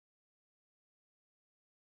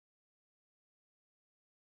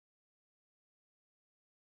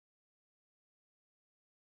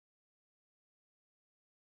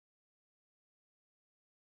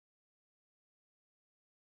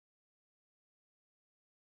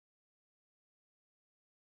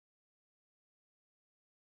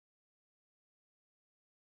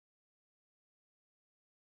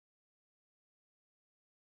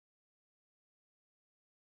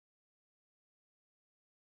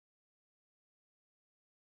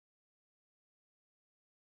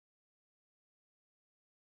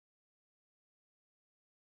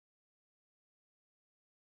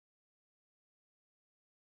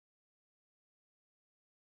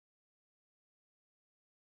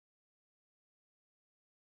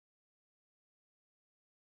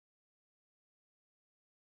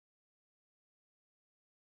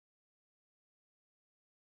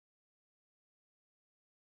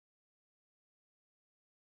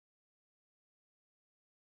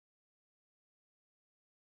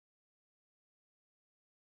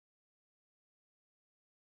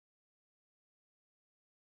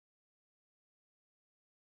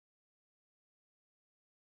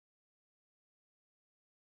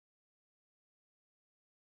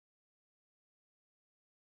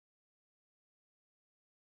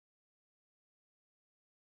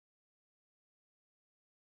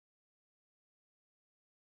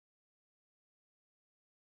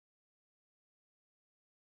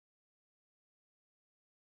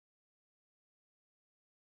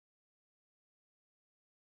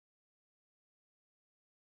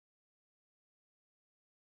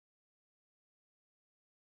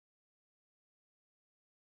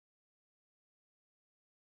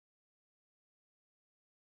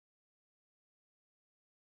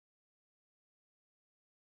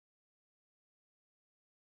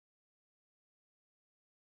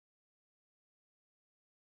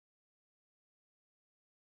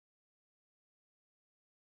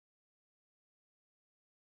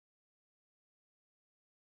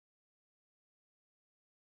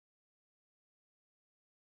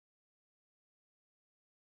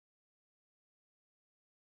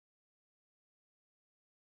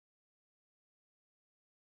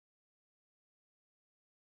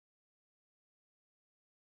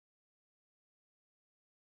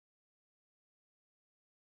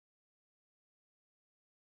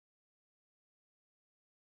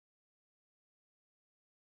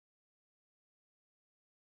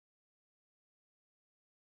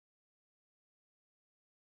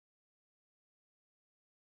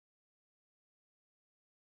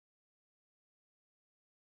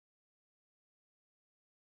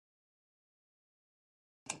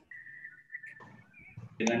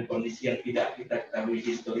dengan kondisi yang tidak kita ketahui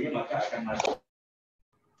historinya, maka akan masuk.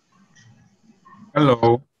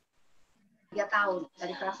 Halo. 3 tahun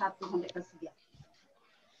dari kelas 1 sampai kelas 3.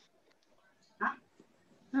 Hah?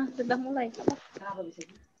 Sudah mulai. Kenapa bisa?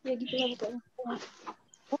 Ya gitu lah pokoknya.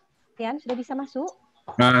 Wayan sudah bisa masuk?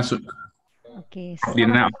 Prof. Oke,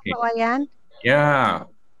 Dina, selamat Pak Wayan. Ya,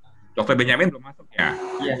 Dr. Benyamin belum masuk ya?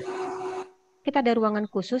 Iya. Kita ada ruangan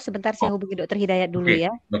khusus. Sebentar saya hubungi Dokter Hidayat dulu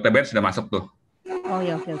ya. Dr. Ben sudah masuk tuh. Oh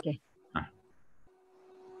ya, oke.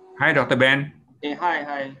 Hai Dr. Ben.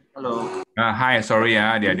 Hai. Halo. Hi, sorry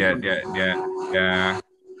ya,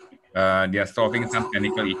 dia solving some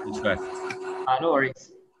technical issues first. No worries.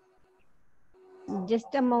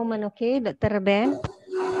 Just a moment, okay, Dr. Ben.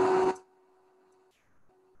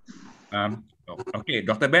 Okay,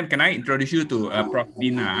 Dr. Ben, can I introduce you to Prof.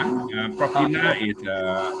 Dina? Prof. Dina is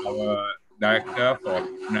our Director for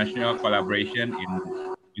International Collaboration in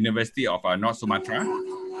University of North Sumatra.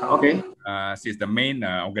 Okay. She's the main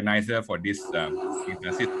organizer for this.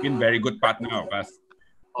 She's been very good partner of us.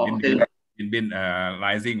 Been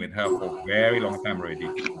liaising with her for a very long time already.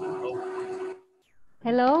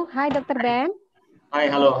 Hello, hi Dr. Ben. Hi,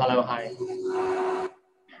 hello, hi.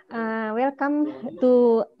 Welcome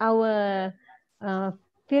to our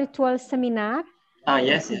virtual seminar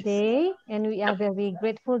Yes. today, and we are very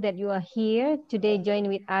grateful that you are here today, join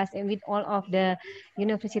with us and with all of the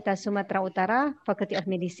Universitas Sumatera Utara Faculty of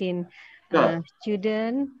Medicine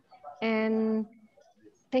student. And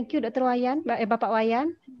thank you, Dr. Wayan, Bapak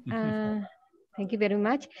Wayan. Thank you very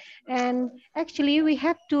much. And actually, we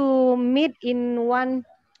have to meet in one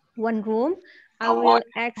room. I will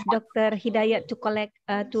ask Dr. Hidayat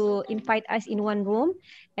to invite us in one room,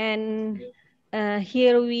 and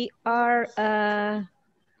here we are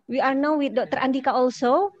now with Dr. Andika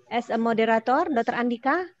also as a moderator. Dr.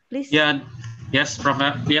 Andika, please. Yeah, yes, Prof.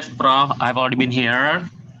 Yes, Prof. I've already been here.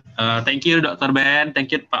 Thank you, Dr. Ben. Thank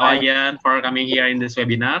you, Pak Wayan, for coming here in this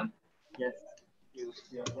webinar. Yes.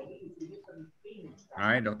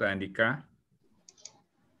 Hi, Dr. Andika.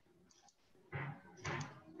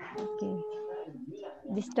 Okay.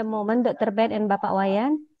 Just a moment, Dr. Ben and Bapak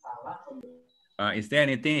Wayan. Is there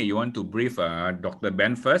anything you want to brief Dr.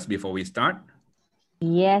 Ben first before we start?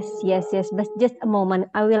 Yes. But just a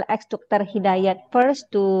moment. I will ask Dr. Hidayat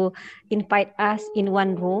first to invite us in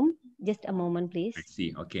one room. Just a moment, please. I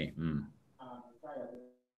see. Okay.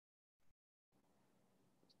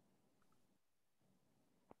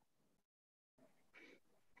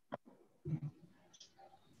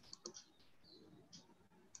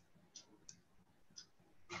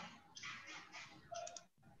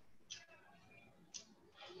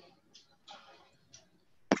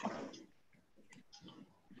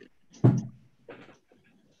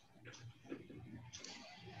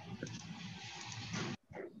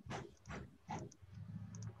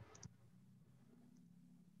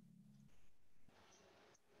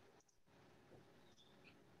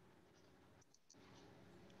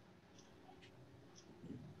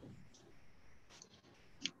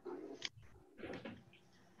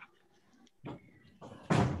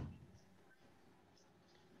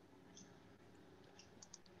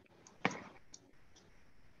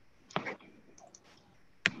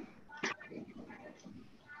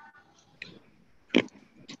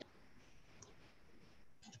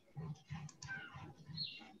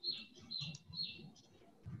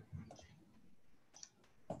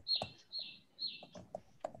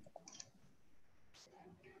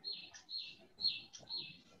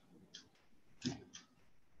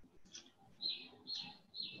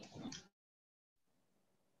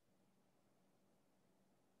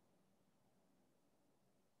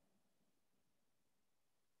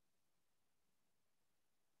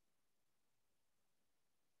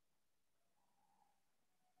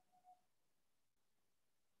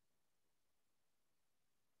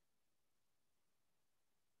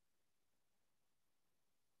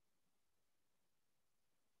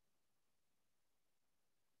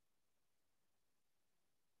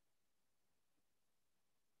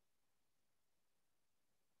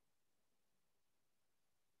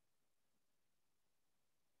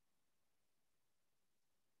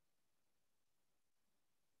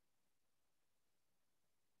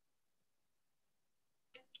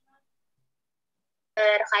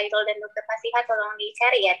 Dr. Khairul dan Dr. Fasiha tolong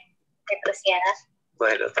dicari ya terus ya.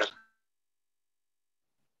 Baik, dokter.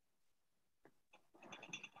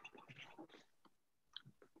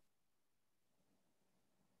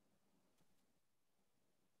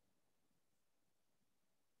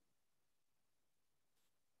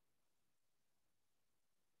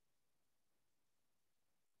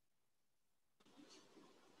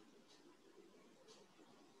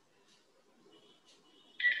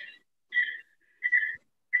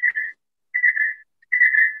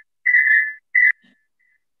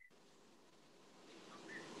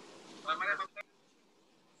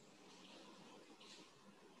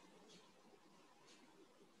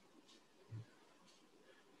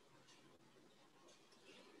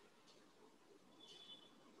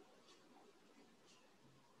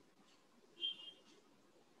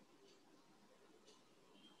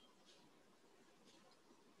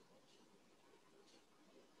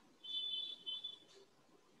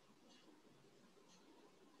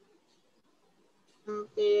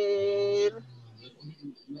 Hampir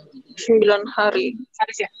 9 hari.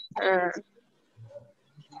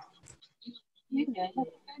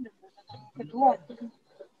 Kedua.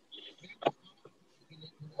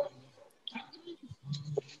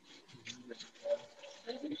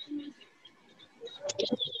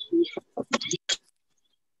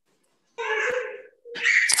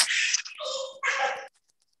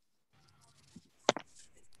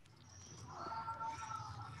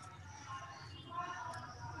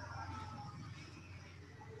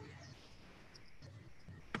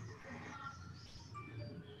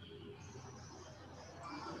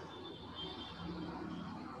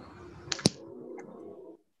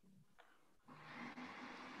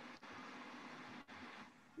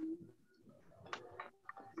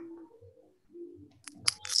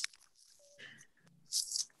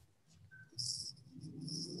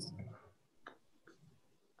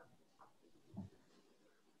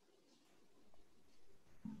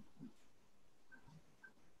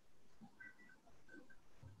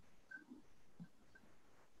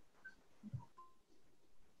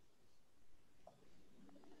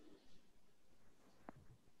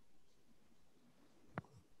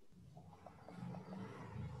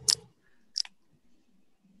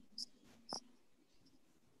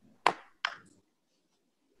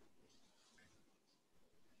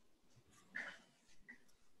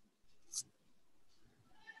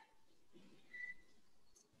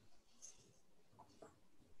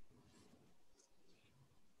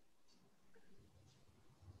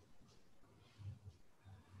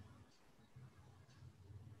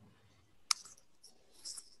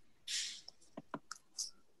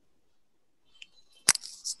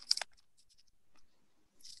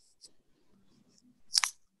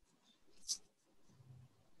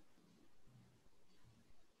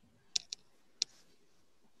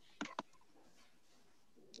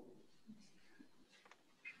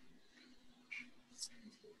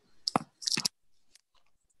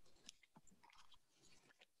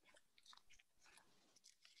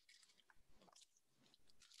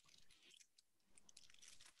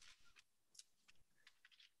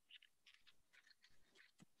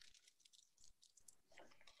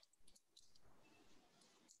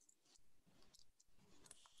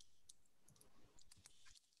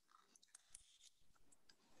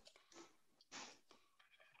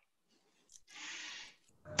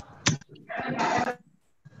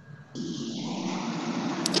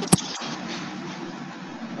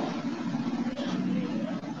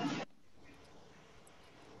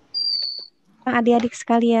 Adik-adik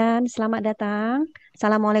sekalian, selamat datang.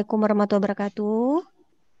 Assalamualaikum warahmatullahi wabarakatuh.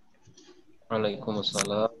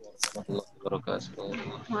 Waalaikumsalam warahmatullahi wabarakatuh.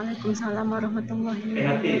 Waalaikumsalam warahmatullahi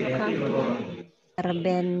wabarakatuh.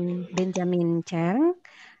 Ben Benjamin Cheng.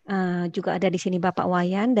 Juga ada di sini Bapak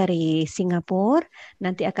Wayan dari Singapura.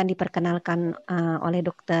 Nanti akan diperkenalkan oleh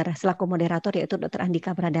dokter selaku moderator yaitu Dr.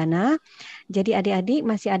 Andika Pradana. Jadi adik-adik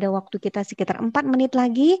masih ada waktu kita sekitar 4 menit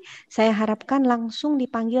lagi. Saya harapkan langsung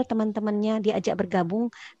dipanggil teman-temannya, diajak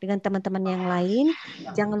bergabung dengan teman-teman yang lain.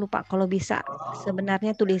 Jangan lupa kalau bisa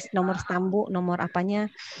sebenarnya tulis nomor stambu, nomor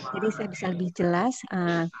apanya. Jadi saya bisa lebih jelas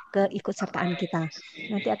keikutsertaan kita.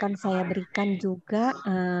 Nanti akan saya berikan juga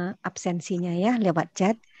absensinya ya lewat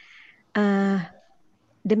chat.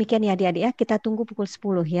 Demikian ya adik-adik ya, kita tunggu pukul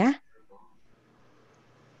 10 ya.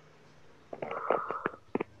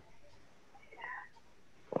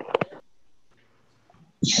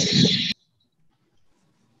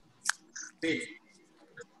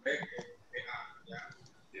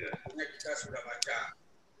 Kita sudah baca,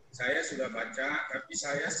 saya sudah baca, tapi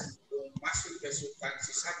saya sebelum masuk ke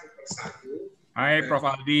substansi satu persatu. Hai Prof.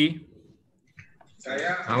 Aldi.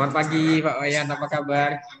 Selamat pagi Pak Wayan, apa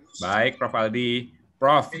kabar? Baik Prof. Aldi.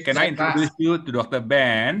 Prof, can I introduce you to Dr.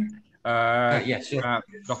 Ben? Yes, sure.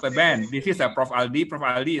 Dr. Ben, this is Prof. Aldi. Prof.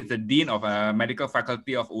 Aldi is the Dean of Medical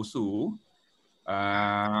Faculty of USU.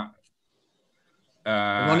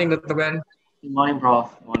 Good morning, Dr. Ben. Good morning,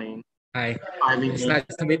 Prof. Good morning. Hi. It's nice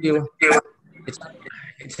to meet you.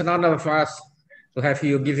 It's an honor for us to have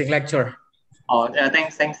you giving lecture. Oh,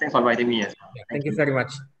 thanks for inviting me. Yes. Thank you very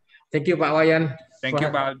much. Thank you, Pak Wayan. Thank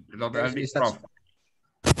you, Pak Dr. Aldi. Prof.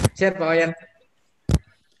 Sehat, Pak Wayan.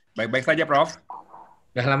 Baik-baik saja, Prof.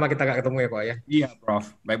 Udah lama kita nggak ketemu ya Pak ya. Iya,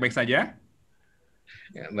 Prof. Baik-baik saja?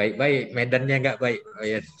 Ya, baik-baik. Medannya nggak baik Pak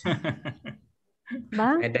Yan.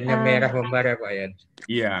 Bang, Medannya merah membara Pak Yan.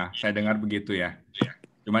 Iya, saya dengar begitu ya.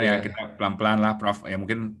 Cuman ya Iya. kita pelan-pelan lah, Prof. Ya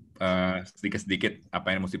mungkin sedikit-sedikit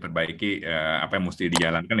apa yang mesti diperbaiki, apa yang mesti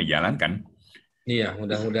dijalankan. Iya,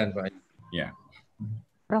 mudah-mudahan Pak. Ya.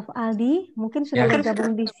 Prof. Aldi mungkin sudah Ya.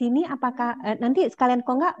 bergabung di sini. Apakah nanti sekalian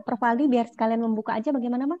kok nggak Prof. Aldi biar sekalian membuka aja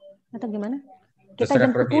bagaimana Bang? Atau gimana? Kita Terserah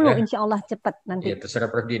jam Prof 10 Dina. insya Allah cepat nanti. Iya,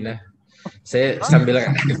 terserah Prof Dina. Saya sambil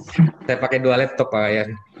saya pakai 2 laptop Pak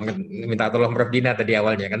Yan. Minta tolong Prof Dina tadi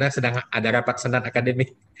awalnya karena sedang ada rapat senat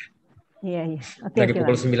akademik. Iya. Oke, Dari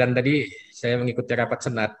pukul Bang. 9 tadi saya mengikuti rapat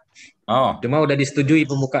senat. Oh. Cuma udah disetujui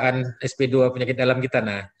pembukaan SP2 penyakit dalam kita.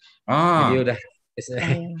 Nah, jadi udah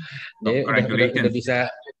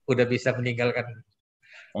udah bisa meninggalkan,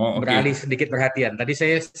 beralih sedikit perhatian. Tadi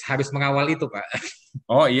saya harus mengawal itu Pak.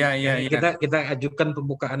 Oh iya. Kita ajukan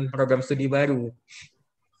pembukaan program studi baru.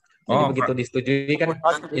 Jadi begitu disetujui kan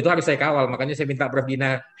itu harus saya kawal. Makanya saya minta Prof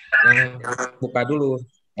Dina yang buka dulu.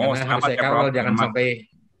 Karena harus saya kawal, jangan sampai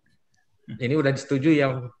ini udah disetujui,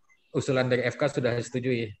 yang usulan dari FK sudah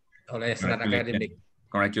disetujui oleh senat akademik.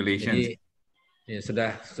 Congratulations. Jadi ya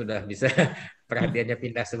sudah bisa perhatiannya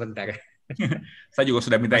pindah sebentar. Saya juga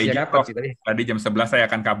sudah minta izin. Tadi jam 11 saya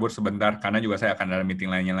akan kabur sebentar karena juga saya akan ada meeting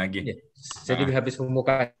lainnya lagi. Ya, saya juga habis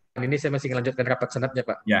pembukaan ini saya masih melanjutkan rapat senatnya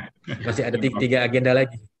Pak. Ya. Masih ada 3 agenda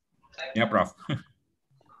lagi. Ya Prof.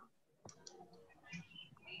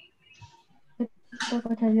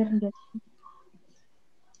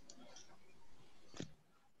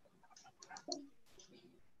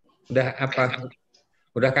 Udah apa?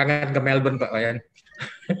 Udah kangen ke Melbourne Pak Wayan?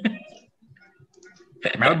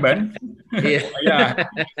 Melbourne? Iya.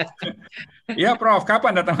 Iya Prof,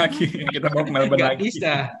 kapan datang lagi? Kita mau ke Melbourne lagi.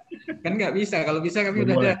 Bisa. Kan nggak bisa. Kalau bisa kami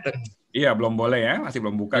udah datang. Iya, belum boleh ya, masih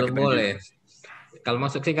belum buka. Belum boleh. Kalau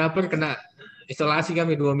masuk Singapura kena isolasi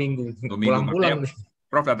kami 2 minggu. Pulang-pulang.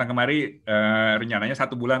 Prof datang kemari rencananya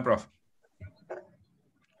 1 bulan Prof.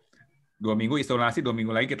 2 minggu isolasi, 2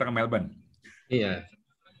 minggu lagi kita ke Melbourne. Iya.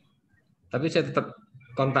 Tapi saya tetap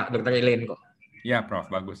kontak Dr. Elaine kok. Iya, Prof,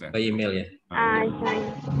 bagus ya. By email ya.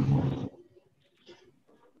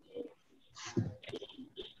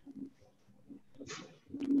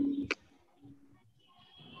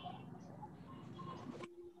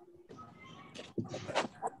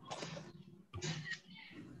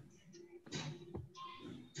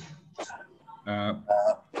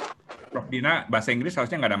 Prof Dina, bahasa Inggris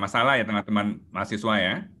harusnya nggak ada masalah ya teman-teman mahasiswa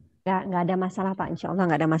ya? Nggak ada masalah Pak, insya Allah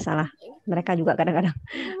nggak ada masalah. Mereka juga kadang-kadang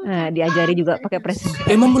diajari juga pakai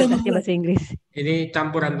presentasi bahasa Inggris. Ini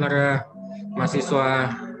campur antara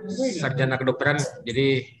mahasiswa sarjana kedokteran,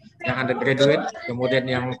 jadi yang undergraduate, kemudian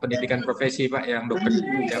yang pendidikan profesi Pak, yang dokter,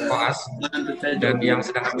 yang koas, dan yang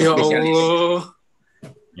sedang ambil spesialis.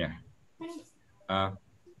 Ya.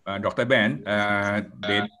 Dr. Ben, I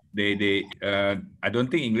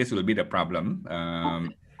don't think English will be the problem.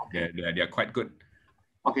 They are quite good.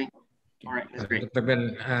 Okay. All right. That's great. Dr.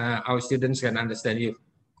 Ben, our students can understand you.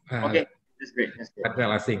 Okay. That's great. That's great.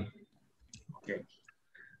 Well, I think. Okay.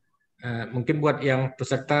 Mungkin buat yang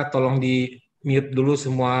peserta tolong di mute dulu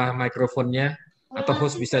semua mikrofonnya, atau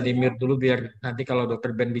host bisa di mute dulu biar nanti kalau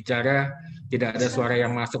Dr. Ben bicara tidak ada suara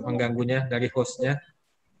yang masuk mengganggunya dari hostnya.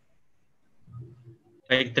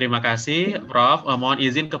 Baik, terima kasih Prof. Mohon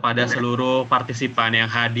izin kepada seluruh partisipan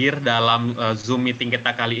yang hadir dalam Zoom meeting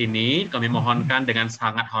kita kali ini. Kami mohonkan dengan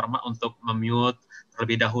sangat hormat untuk memute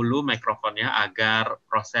terlebih dahulu mikrofonnya agar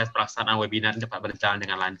proses pelaksanaan webinar dapat berjalan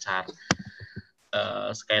dengan lancar.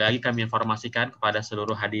 Sekali lagi kami informasikan kepada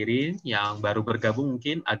seluruh hadirin yang baru bergabung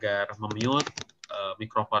mungkin agar memute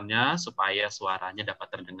mikrofonnya supaya suaranya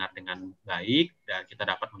dapat terdengar dengan baik dan kita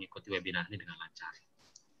dapat mengikuti webinar ini dengan lancar.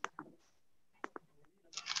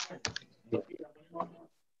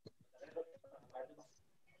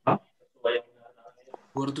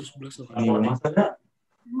 211.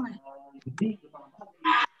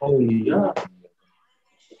 Oh iya.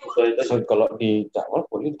 Kalau di Jawa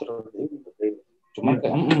boleh terus. Cuman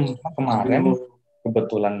kemarin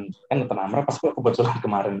kebetulan kan Tenamra pas kebetulan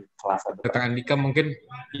kemarin Selasa. Dr. Andika mungkin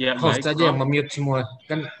ya, host saja yang memute semua.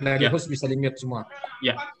 Kan dari host bisa di-mute semua.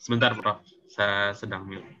 Ya, sebentar Prof. Saya sedang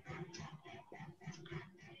mute.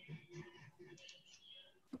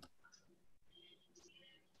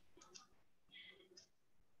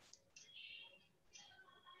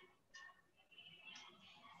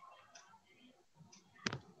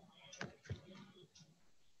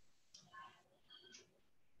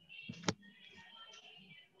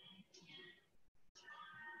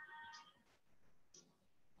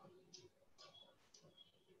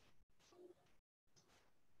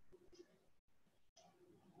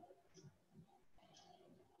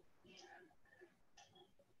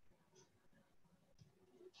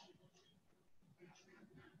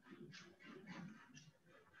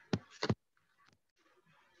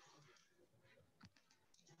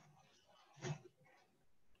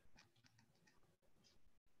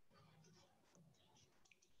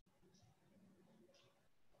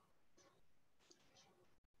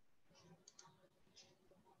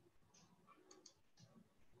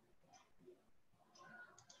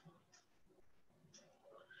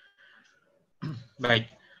 Baik.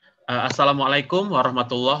 Assalamualaikum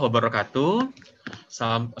warahmatullahi wabarakatuh.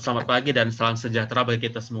 Selamat pagi dan salam sejahtera bagi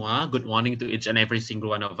kita semua. Good morning to each and every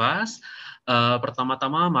single one of us.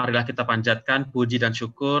 Pertama-tama, marilah kita panjatkan puji dan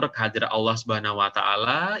syukur kehadirat Allah Subhanahu wa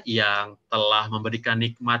Ta'ala yang telah memberikan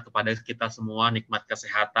nikmat kepada kita semua, nikmat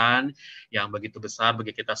kesehatan yang begitu besar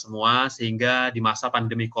bagi kita semua, sehingga di masa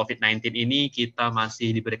pandemi COVID-19 ini kita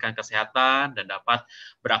masih diberikan kesehatan dan dapat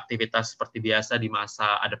beraktivitas seperti biasa di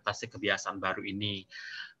masa adaptasi kebiasaan baru ini.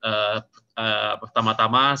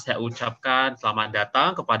 Pertama-tama saya ucapkan selamat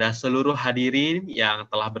datang kepada seluruh hadirin yang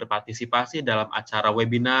telah berpartisipasi dalam acara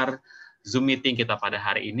webinar Zoom meeting kita pada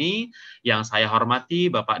hari ini. Yang saya hormati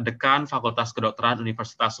Bapak Dekan Fakultas Kedokteran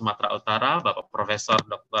Universitas Sumatera Utara, Bapak Profesor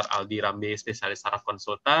Dr. Aldi Rambe, spesialis saraf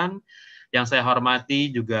konsultan. Yang saya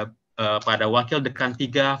hormati juga pada Wakil Dekan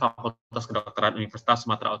 3 Fakultas Kedokteran Universitas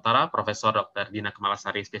Sumatera Utara, Profesor Dr. Dina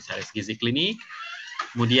Kemalasari, spesialis gizi klinik.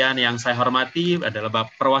 Kemudian yang saya hormati adalah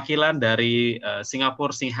perwakilan dari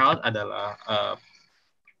Singapura Sing Health adalah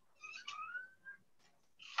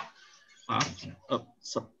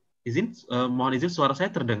mohon izin suara saya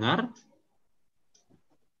terdengar?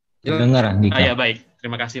 Terdengar, Andika. Ya baik,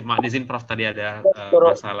 terima kasih. Mohon izin Prof, tadi ada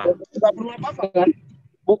masalah. Tidak perlu apa-apa kan?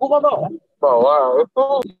 Buku bawa itu.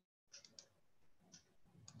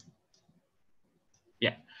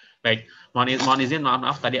 Ya, baik. Mohon izin,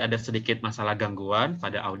 maaf tadi ada sedikit masalah gangguan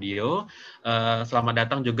pada audio. Selamat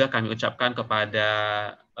datang juga kami ucapkan kepada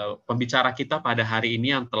pembicara kita pada hari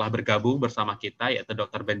ini yang telah bergabung bersama kita, yaitu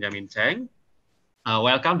Dr. Benjamin Cheng.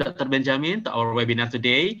 Welcome, Dr. Benjamin, to our webinar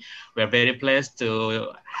today. We are very pleased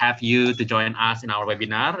to have you to join us in our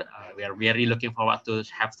webinar. We are really looking forward to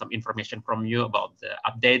have some information from you about the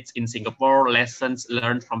updates in Singapore, lessons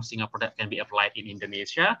learned from Singapore that can be applied in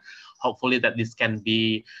Indonesia. Hopefully that this can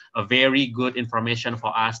be a very good information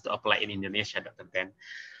for us to apply in Indonesia, Dr. Ben.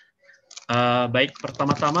 Baik,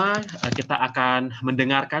 pertama-tama kita akan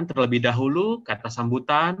mendengarkan terlebih dahulu kata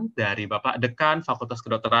sambutan dari Bapak Dekan Fakultas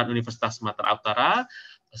Kedokteran Universitas Sumatera Utara.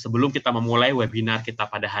 Sebelum kita memulai webinar kita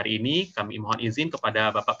pada hari ini, kami mohon izin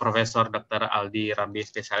kepada Bapak Profesor Dr. Aldi Rambe,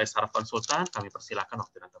 spesialis saraf konsultan. Kami persilakan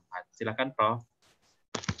waktu dan tempat. Silakan, Prof.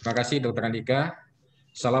 Terima kasih, Dr. Andika.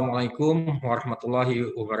 Assalamualaikum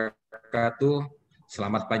warahmatullahi wabarakatuh.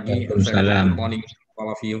 Selamat pagi. Good morning,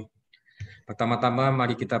 all of you. Pertama-tama,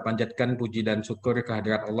 mari kita panjatkan puji dan syukur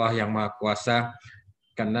kehadirat Allah yang Maha Kuasa,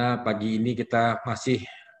 karena pagi ini kita masih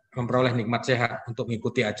memperoleh nikmat sehat untuk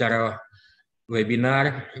mengikuti acara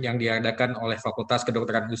webinar yang diadakan oleh Fakultas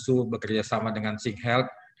Kedokteran USU bekerjasama dengan Sing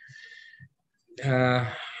Health.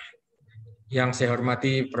 Yang saya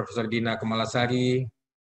hormati Profesor Dina Kemalasari,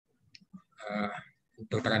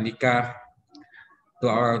 Dr. Andika,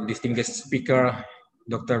 to our distinguished speaker,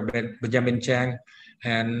 Dr. Benjamin Cheng,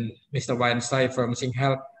 and Mr. Wainsai from Sing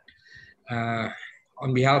Health. On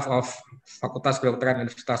behalf of Fakultas Kedokteran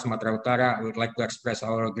Universitas Sumatera Utara, I would like to express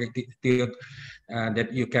our gratitude that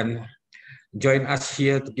you can join us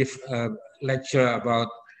here to give a lecture about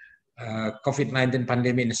COVID-19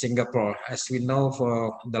 pandemic in Singapore. As we know,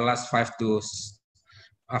 for the last 5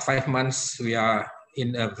 months, we are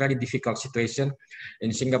in a very difficult situation in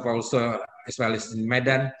Singapore also, as well as in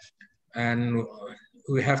Medan, and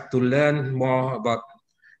we have to learn more about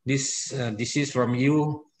this disease from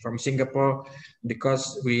you, from Singapore,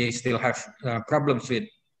 because we still have problems with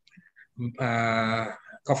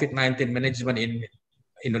COVID-19 management in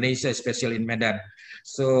Indonesia, especially in Medan.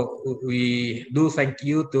 So we do thank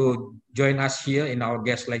you to join us here in our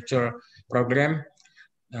guest lecture program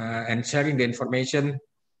and sharing the information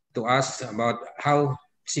to us about how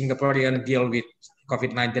Singaporean deal with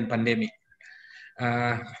COVID-19 pandemic.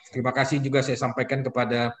 Terima kasih juga saya sampaikan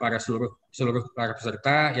kepada seluruh para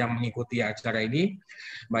peserta yang mengikuti acara ini,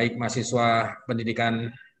 baik mahasiswa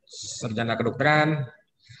pendidikan sarjana kedokteran,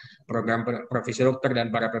 program profesi dokter,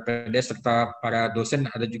 dan para PPD serta para dosen.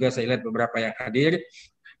 Ada juga saya lihat beberapa yang hadir.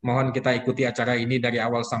 Mohon kita ikuti acara ini dari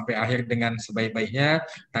awal sampai akhir dengan sebaik-baiknya.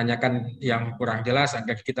 Tanyakan yang kurang jelas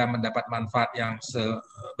agar kita mendapat manfaat yang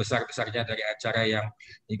sebesar-besarnya dari acara yang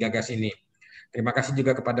digagas ini. Terima kasih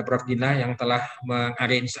juga kepada Prof. Dina yang telah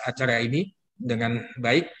mengarrange acara ini dengan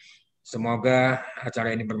baik. Semoga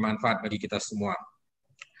acara ini bermanfaat bagi kita semua.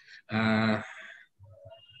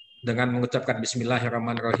 Dengan mengucapkan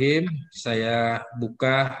Bismillahirrahmanirrahim, saya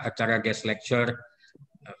buka acara guest lecture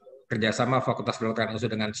kerjasama Fakultas Kedokteran USU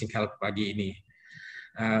dengan Sing Health pagi ini.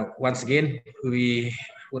 Once again, we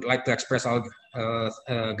would like to express our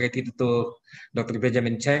gratitude to Dr.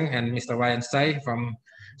 Benjamin Cheng and Mr. Ryan Tsai from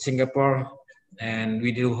Singapore. And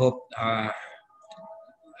we do hope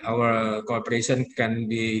our cooperation can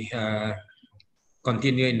be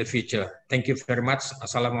continue in the future. Thank you very much.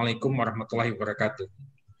 Assalamualaikum warahmatullahi wabarakatuh.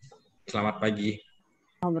 Selamat pagi.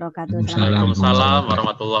 Waalaikumsalam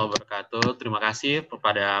warahmatullahi wabarakatuh. Terima kasih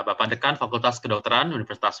kepada Bapak Dekan Fakultas Kedokteran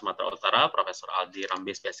Universitas Sumatera Utara, Profesor Aldi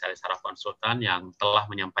Rambi, spesialis saraf konsultan, yang telah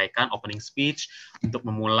menyampaikan opening speech untuk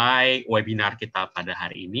memulai webinar kita pada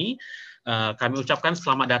hari ini. Kami ucapkan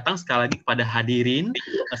selamat datang sekali lagi kepada hadirin.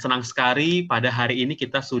 Senang sekali pada hari ini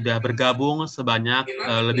kita sudah bergabung sebanyak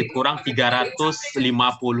lebih kurang 355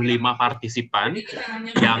 partisipan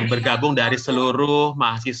yang bergabung dari seluruh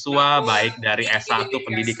mahasiswa, baik dari S1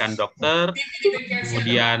 Pendidikan Dokter,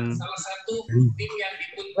 kemudian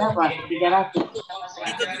Berapa? 300.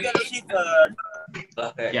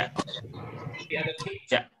 ya.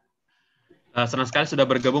 Senang sekali sudah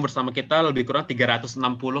bergabung bersama kita lebih kurang 360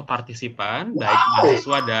 partisipan, baik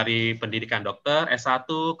mahasiswa dari Pendidikan Dokter, S1,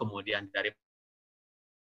 kemudian dari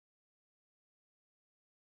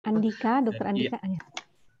Andika, Dr. Andika.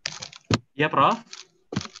 Ya, Prof.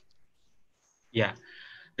 Ya.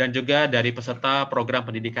 Dan juga dari peserta program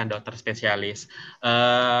pendidikan dokter spesialis.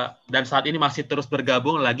 Dan saat ini masih terus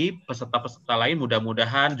bergabung lagi peserta-peserta lain,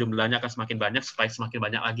 mudah-mudahan jumlahnya akan semakin banyak, supaya semakin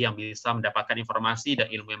banyak lagi yang bisa mendapatkan informasi dan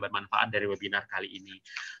ilmu yang bermanfaat dari webinar kali ini.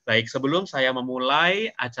 Baik, sebelum saya memulai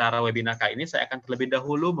acara webinar kali ini, saya akan terlebih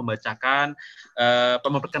dahulu memperkenalkan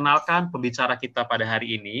pembicara kita pada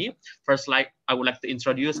hari ini. First, I would like to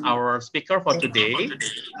introduce our speaker for today.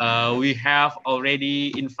 We have already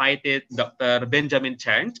invited Dr. Benjamin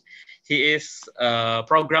Cheng. He is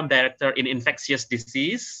Program Director in Infectious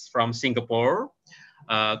Disease from Singapore.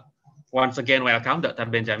 Once again, welcome, Dr.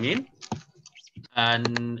 Benjamin.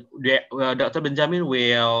 And Dr. Benjamin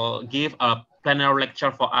will give a plenary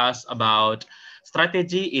lecture for us about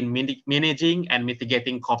strategy in managing and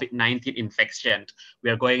mitigating COVID-19 infection.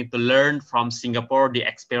 We are going to learn from Singapore the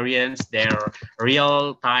experience, their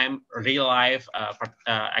real life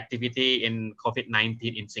activity in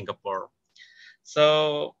COVID-19 in Singapore.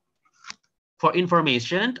 So for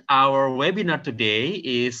information, our webinar today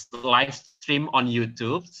is live stream on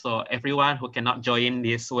YouTube. So everyone who cannot join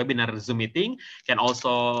this webinar Zoom meeting can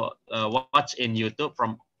also watch in YouTube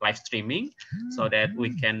from live streaming, so that we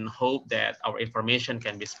can hope that our information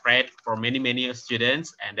can be spread for many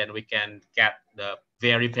students, and then we can get the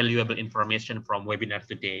very valuable information from webinar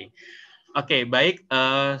today. Oke, baik,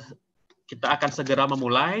 kita akan segera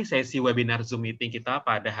memulai sesi webinar Zoom meeting kita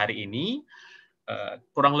pada hari ini.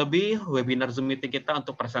 Kurang lebih webinar Zoom meeting kita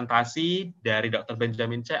untuk presentasi dari Dr.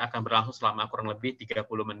 Benjamin Cheng akan berlangsung selama kurang lebih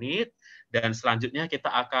 30 menit, dan selanjutnya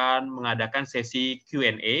kita akan mengadakan sesi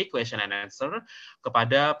Q&A, question and answer,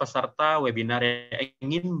 kepada peserta webinar yang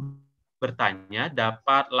ingin bertanya,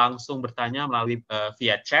 dapat langsung bertanya melalui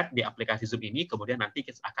via chat di aplikasi Zoom ini, kemudian nanti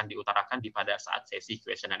akan diutarakan pada saat sesi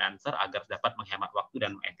question and answer agar dapat menghemat waktu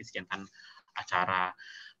dan mengefisienkan acara.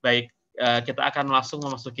 Baik, kita akan langsung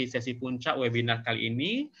memasuki sesi puncak webinar kali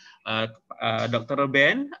ini. Dr.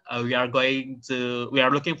 Ben, we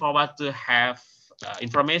are looking forward to have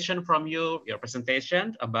information from you, your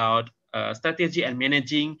presentation about strategy and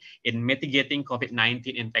managing in mitigating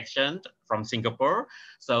COVID-19 infection from Singapore.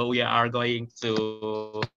 So we are going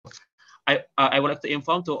to, I would like to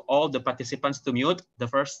inform to all the participants to mute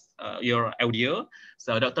the first your audio.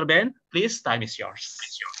 So Dr. Ben, please, time is yours.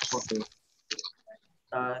 Okay.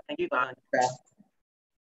 Thank you,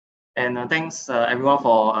 and thanks everyone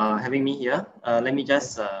for having me here. Let me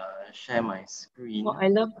just share my screen. Oh,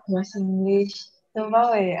 I love English.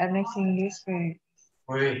 Coba next English.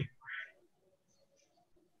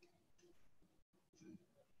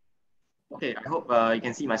 Okay, I hope you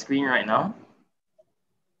can see my screen right now.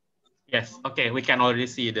 Yes, okay, we can already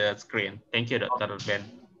see the screen. Thank you, Dr. Ben.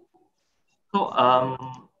 So,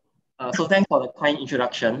 so thanks for the kind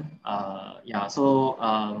introduction.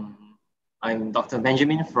 I'm Dr.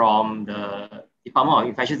 Benjamin from the Department of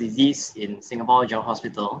Infectious Disease in Singapore General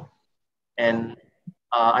Hospital. And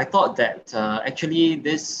I thought that actually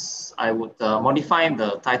I would modify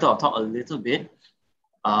the title of talk a little bit.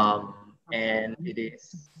 And it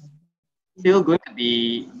is still going to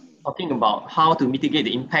be talking about how to mitigate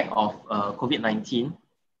the impact of COVID-19.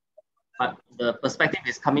 But the perspective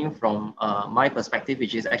is coming from my perspective,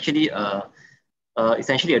 which is actually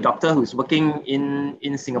essentially a doctor who's working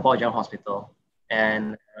in Singapore General Hospital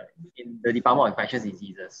and in the Department of Infectious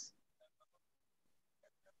Diseases.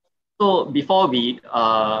 So before we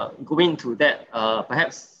go into that,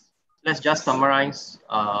 perhaps let's just summarize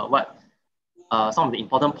what some of the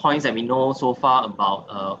important points that we know so far about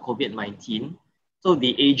COVID-19. So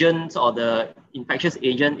the agent or the infectious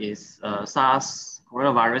agent is SARS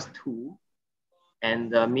coronavirus 2.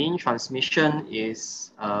 And the main transmission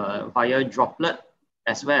is via droplet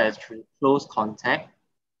as well as through close contact.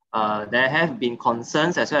 There have been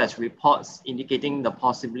concerns as well as reports indicating the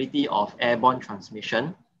possibility of airborne transmission,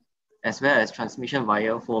 as well as transmission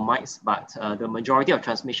via fomites, but the majority of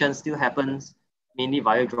transmission still happens mainly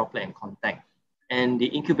via droplet and contact. And the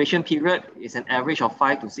incubation period is an average of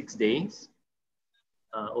 5 to 6 days,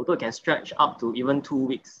 although it can stretch up to even 2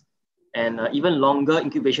 weeks. And even longer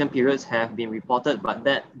incubation periods have been reported, but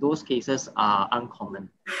those cases are uncommon.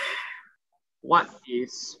 What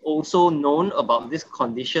is also known about this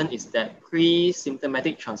condition is that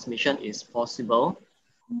pre-symptomatic transmission is possible,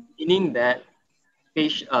 meaning that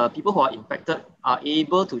people who are infected are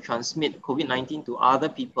able to transmit COVID-19 to other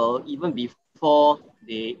people even before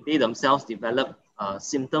they themselves develop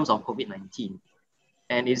symptoms of COVID-19.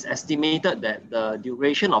 And it's estimated that the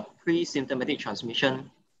duration of pre-symptomatic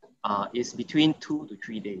transmission is between 2 to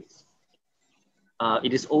 3 days.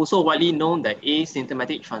 It is also widely known that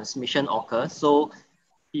asymptomatic transmission occurs. So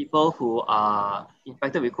people who are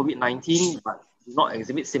infected with COVID-19 but do not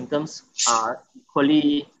exhibit symptoms are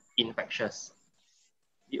equally infectious.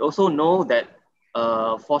 We also know that,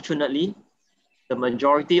 fortunately, the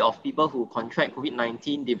majority of people who contract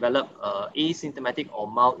COVID-19 develop asymptomatic or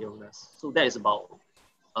mild illness. So that is about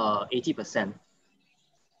 80%.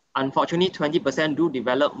 Unfortunately, 20% do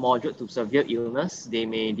develop moderate to severe illness. They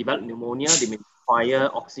may develop pneumonia, they may require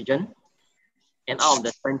oxygen. And out of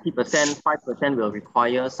the 20%, 5% will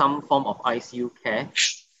require some form of ICU care,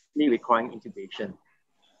 requiring intubation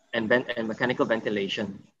and mechanical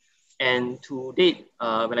ventilation. And to date,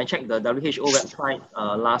 when I checked the WHO website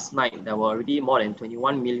last night, there were already more than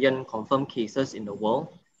 21 million confirmed cases in the world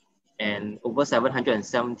and over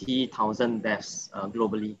 770,000 deaths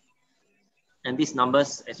globally. And these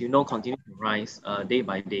numbers, as you know, continue to rise day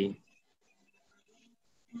by day.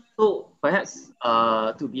 So perhaps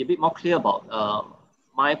to be a bit more clear about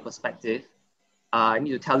my perspective, I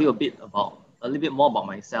need to tell you a little bit more about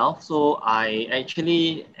myself. So I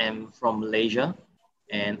actually am from Malaysia,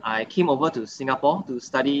 and I came over to Singapore to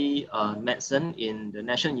study medicine in the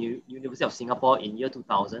National University of Singapore in year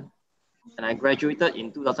 2000. And I graduated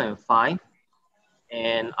in 2005.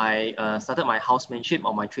 And I started my housemanship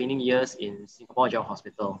or my training years in Singapore General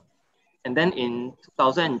Hospital. And then in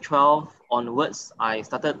 2012 onwards, I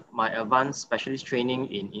started my advanced specialist training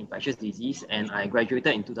in infectious disease, and I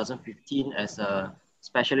graduated in 2015 as a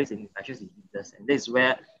specialist in infectious diseases. And this is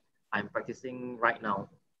where I'm practicing right now.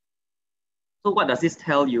 So what does this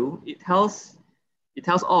tell you? It tells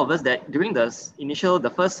all of us that during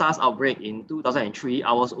the first SARS outbreak in 2003,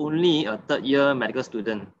 I was only a third-year medical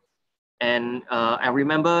student. And I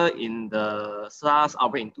remember in the SARS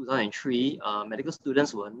outbreak in 2003, medical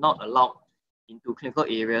students were not allowed into clinical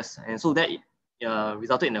areas. And so that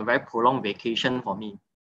resulted in a very prolonged vacation for me.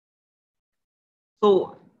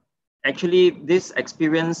 So actually, this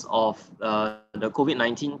experience of the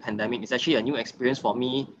COVID-19 pandemic is actually a new experience for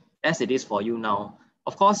me, as it is for you now.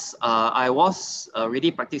 Of course, I was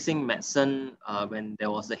already practicing medicine when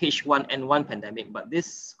there was the H1N1 pandemic, but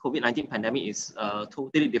this COVID-19 pandemic is a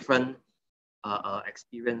totally different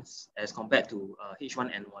experience as compared to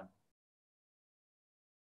H1N1.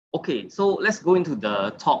 Okay, so let's go into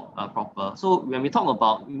the talk proper. So when we talk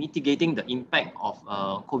about mitigating the impact of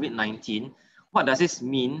COVID-19, what does this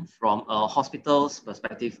mean from a hospital's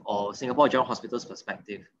perspective or Singapore General Hospital's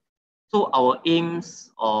perspective? So our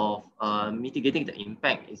aims of mitigating the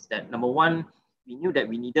impact is that, number one, we knew that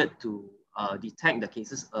we needed to detect the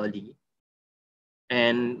cases early.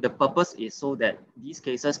 And the purpose is so that these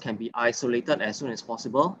cases can be isolated as soon as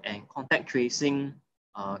possible, and contact tracing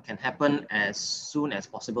can happen as soon as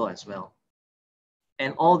possible as well.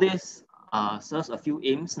 And all this serves a few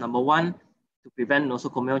aims. Number one, to prevent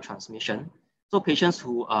nosocomial transmission. So patients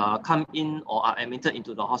who come in or are admitted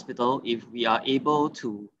into the hospital, if we are able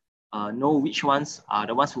to know which ones are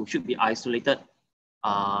the ones who should be isolated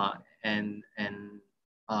and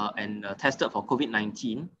tested for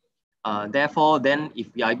COVID-19, therefore, then if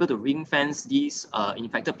we are able to ring fence these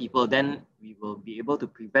infected people, then we will be able to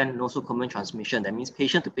prevent nosocomial transmission. That means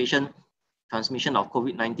patient-to-patient transmission of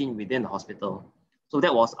COVID-19 within the hospital. So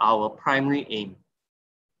that was our primary aim.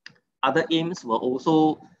 Other aims were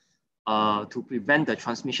also to prevent the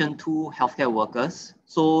transmission to healthcare workers.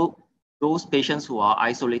 So those patients who are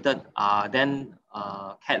isolated are then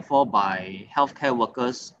cared for by healthcare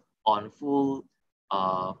workers on full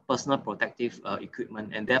personal protective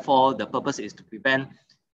equipment. And therefore, the purpose is to prevent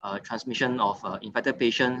transmission of infected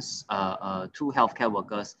patients to healthcare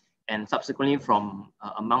workers and subsequently from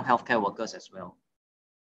among healthcare workers as well.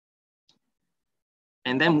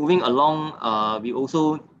 And then moving along, we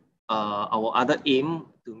also, our other aim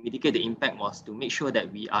to mitigate the impact was to make sure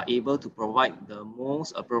that we are able to provide the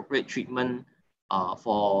most appropriate treatment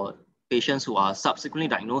for patients who are subsequently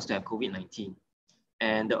diagnosed to have COVID-19.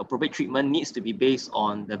 And the appropriate treatment needs to be based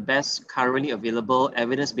on the best currently available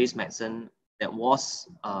evidence-based medicine that was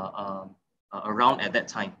around at that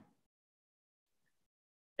time.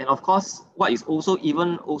 And of course, what is also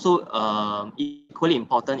equally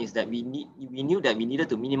important is that we knew that we needed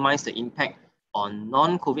to minimize the impact on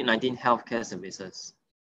non-COVID-19 healthcare services,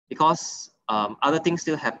 because other things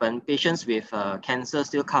still happen. Patients with cancer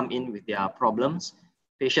still come in with their problems.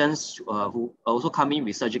 Patients who also come in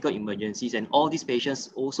with surgical emergencies, and all these patients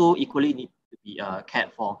also equally need to be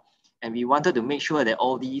cared for. And we wanted to make sure that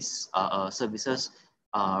all these services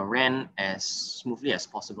ran as smoothly as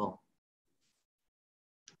possible.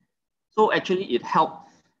 So actually it helped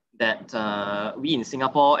that we in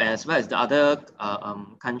Singapore, as well as the other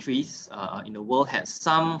countries in the world, had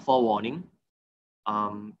some forewarning.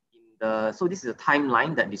 So this is a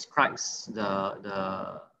timeline that describes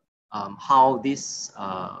how this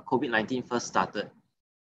COVID-19 first started.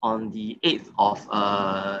 On the 8th of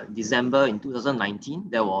December in 2019,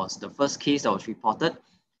 there was the first case that was reported.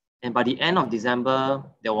 And by the end of December,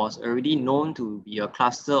 there was already known to be a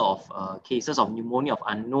cluster of cases of pneumonia of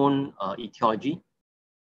unknown etiology,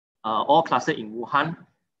 all clustered in Wuhan.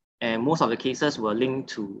 And most of the cases were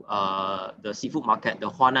linked to the seafood market, the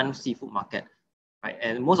Huanan seafood market. Right?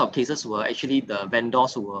 And most of the cases were actually the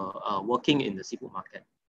vendors who were working in the seafood market.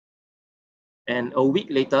 And a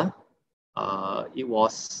week later, it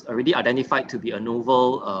was already identified to be a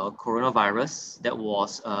novel coronavirus that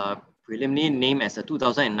was preliminarily named as the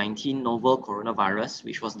 2019 novel coronavirus,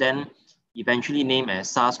 which was then eventually named as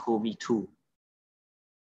SARS-CoV-2.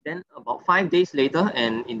 Then about 5 days later,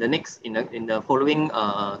 and in the following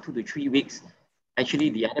 2 to 3 weeks, actually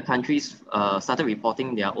the other countries started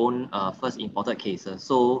reporting their own first imported cases.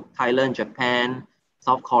 So Thailand, Japan,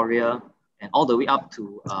 South Korea, and all the way up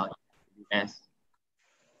to US.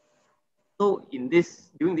 So during this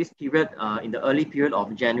period, in the early period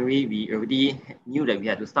of January, we already knew that we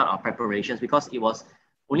had to start our preparations, because it was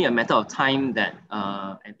only a matter of time that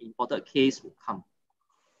an imported case would come.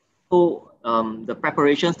 So the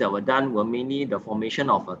preparations that were done were mainly the formation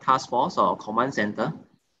of a task force or a command center.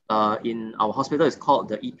 In our hospital, it's called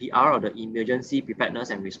the EPR, or the Emergency Preparedness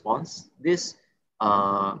and Response. This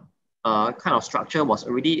kind of structure was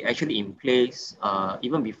already actually in place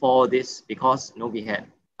even before this, because we had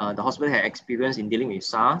the hospital had experience in dealing with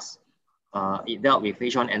SARS. It dealt with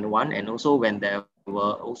H1N1, and also when there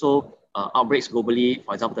were also outbreaks globally,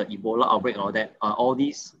 for example, the Ebola outbreak and all that, all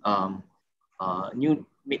these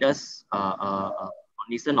made us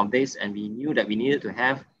cognizant of this, and we knew that we needed to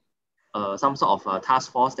have some sort of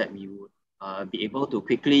task force that we would be able to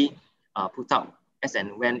quickly put up as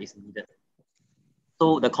and when is needed.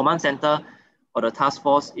 So the command center or the task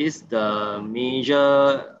force is the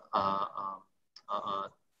major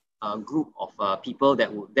group of people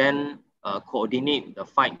that would then coordinate the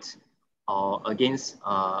fight against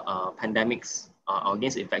pandemics,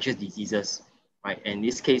 against infectious diseases, right? In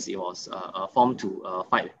this case, it was formed to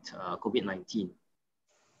fight COVID-19.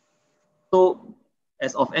 So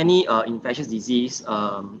as of any infectious disease,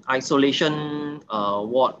 isolation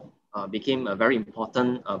ward became a very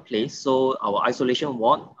important place. So our isolation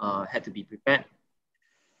ward had to be prepared,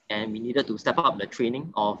 and we needed to step up the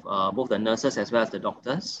training of both the nurses as well as the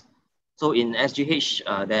doctors. So in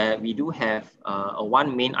SGH, there we do have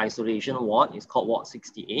one main isolation ward. It's called Ward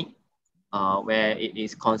 68, where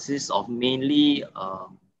it consists of mainly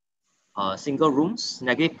single rooms,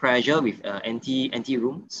 negative pressure with anti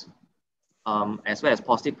rooms, as well as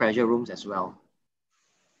positive pressure rooms as well.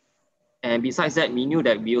 And besides that, we knew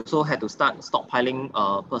that we also had to start stockpiling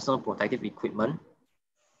personal protective equipment.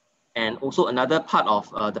 And also another part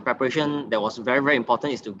of the preparation that was very, very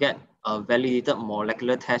important is to get a validated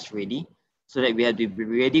molecular test ready, so that we had to be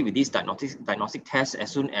ready with these diagnostic tests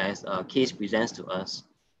as soon as a case presents to us.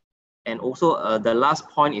 And also the last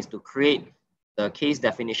point is to create the case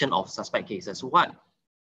definition of suspect cases. What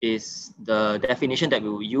is the definition that we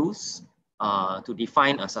will use to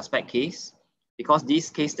define a suspect case? Because these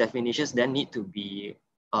case definitions then need to be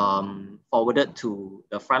forwarded to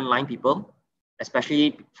the frontline people,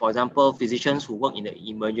 especially, for example, physicians who work in the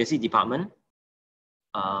emergency department,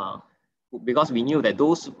 because we knew that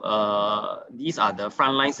these are the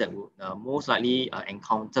front lines that would most likely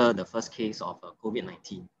encounter the first case of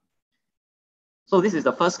COVID-19. So this is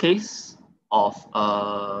the first case of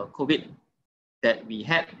COVID that we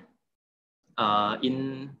had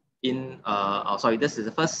this is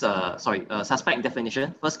the first, suspect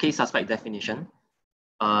definition, first case suspect definition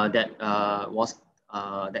that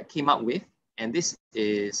came up with. and this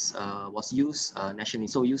is was used nationally,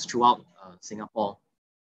 so used throughout Singapore.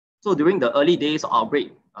 So during the early days of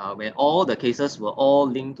outbreak, where all the cases were all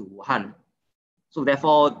linked to Wuhan, so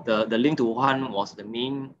therefore the link to Wuhan was the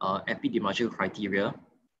main epidemiological criteria.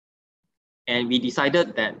 And we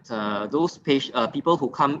decided that those people who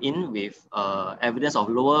come in with evidence of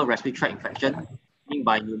lower respiratory tract infection, meaning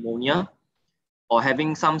by pneumonia, or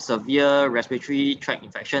having some severe respiratory tract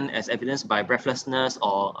infection as evidenced by breathlessness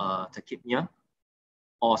or tachypnea,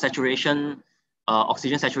 or saturation,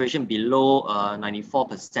 oxygen saturation below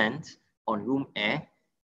 94% on room air,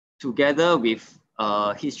 together with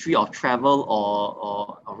history of travel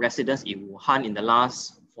or residence in Wuhan in the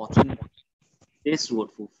last 14 months, this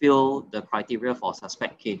would fulfill the criteria for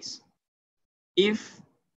suspect case. If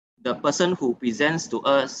the person who presents to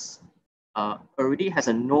us already has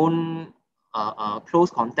a known close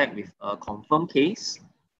contact with a confirmed case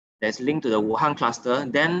that's linked to the Wuhan cluster,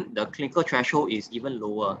 then the clinical threshold is even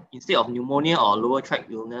lower. Instead of pneumonia or lower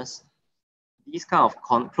tract illness, these kind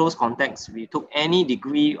of close contacts, we took any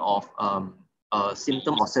degree of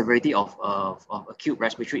symptom or severity of acute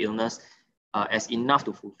respiratory illness as enough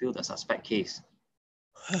to fulfill the suspect case.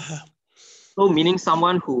 So meaning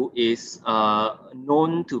someone who is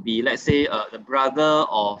known to be, let's say, the brother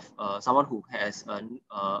of someone who has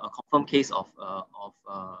a confirmed case of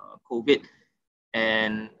COVID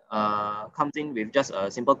and comes in with just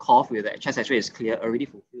a simple cough with the chest X-ray is clear, already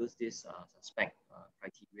fulfills this suspect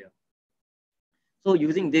criteria. So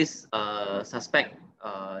using this suspect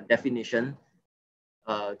definition,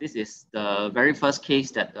 this is the very first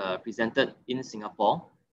case that presented in Singapore.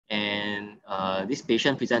 And this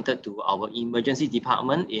patient presented to our emergency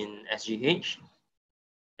department in SGH.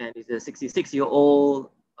 And he's a 66-year-old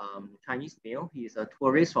Chinese male. He is a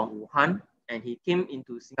tourist from Wuhan, and he came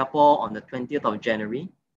into Singapore on the 20th of January.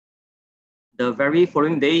 The very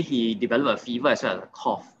following day, he developed a fever as well as a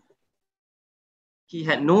cough. He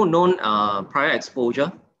had no known prior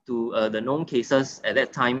exposure to the known cases at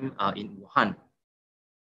that time in Wuhan.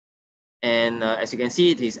 And as you can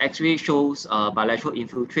see, his X-ray shows bilateral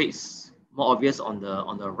infiltrates, more obvious on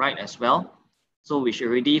the right as well. So which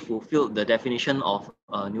already fulfilled the definition of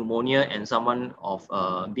pneumonia and someone of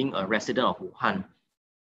being a resident of Wuhan.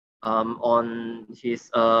 On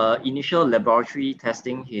his initial laboratory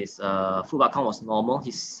testing, his flu blood count was normal.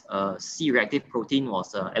 His C-reactive protein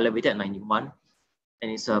was elevated at 91,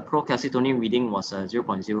 and his procalcitonin reading was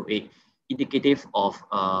 0.08. Indicative of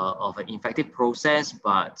an infective process,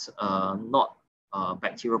 but not a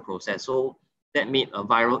bacterial process. So that made a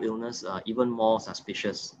viral illness even more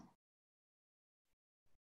suspicious.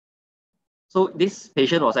 So this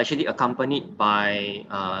patient was actually accompanied by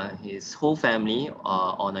his whole family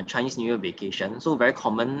on a Chinese New Year vacation. So very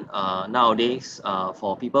common nowadays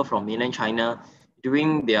for people from mainland China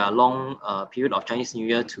during their long period of Chinese New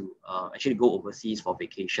Year to actually go overseas for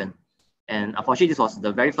vacation. And unfortunately, this was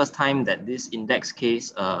the very first time that this index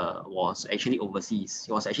case was actually overseas.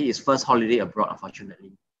 It was actually his first holiday abroad,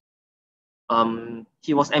 unfortunately.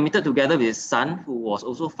 He was admitted together with his son, who was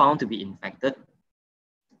also found to be infected.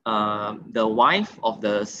 The wife of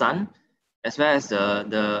the son, as well as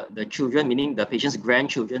the children, meaning the patient's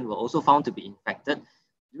grandchildren, were also found to be infected.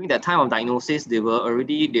 During that time of diagnosis, they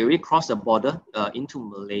already crossed the border into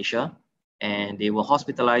Malaysia, and they were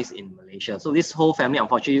hospitalized in Malaysia. So this whole family,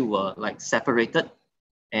 unfortunately, were like separated,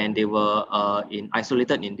 and they were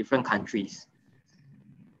isolated in different countries.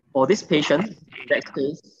 For this patient, in that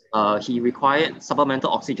case, he required supplemental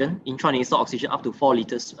oxygen, intranasal oxygen up to 4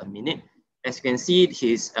 liters a minute. As you can see,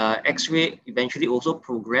 his X-ray eventually also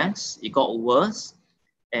progressed. It got worse.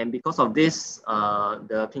 And because of this,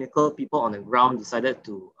 the clinical people on the ground decided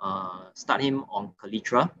to start him on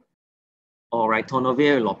Kaletra, or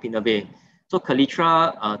ritonavir, lopinavir. So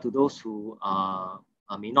Kaletra, to those who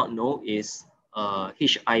may not know, is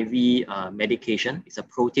HIV medication. It's a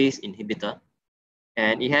protease inhibitor.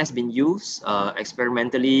 And it has been used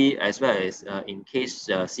experimentally as well as in case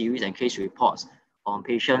series and case reports on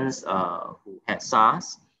patients who had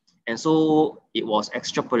SARS. And so it was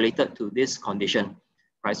extrapolated to this condition,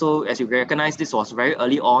 right? So as you recognize, this was very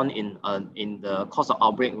early on in the course of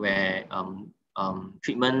outbreak where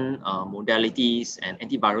treatment modalities and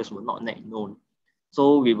antivirals were not known.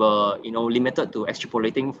 So we were, limited to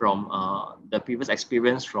extrapolating from the previous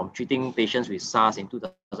experience from treating patients with SARS in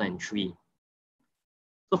 2003.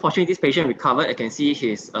 So fortunately, this patient recovered. I can see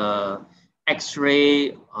his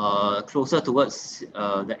X-ray closer towards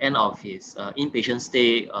the end of his inpatient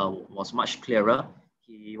stay was much clearer.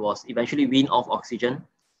 He was eventually weaned off oxygen.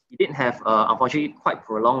 He didn't have, unfortunately, quite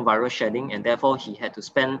prolonged viral shedding, and therefore he had to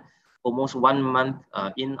spend almost 1 month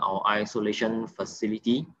in our isolation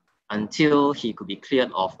facility until he could be cleared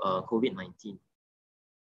of COVID-19.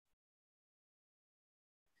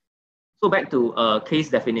 So back to case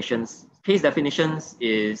definitions. Case definitions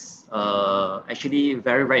is actually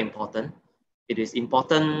very, very important. It is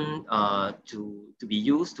important to be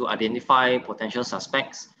used to identify potential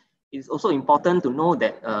suspects. It's also important to know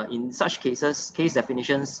that in such cases, case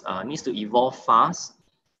definitions needs to evolve fast,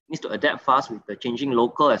 needs to adapt fast with the changing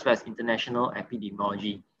local as well as international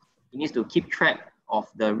epidemiology. It needs to keep track of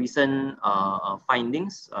the recent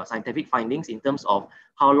findings, scientific findings in terms of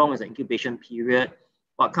how long is the incubation period,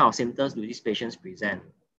 what kind of symptoms do these patients present.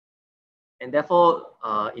 And therefore,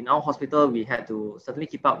 in our hospital, we had to certainly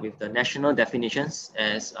keep up with the national definitions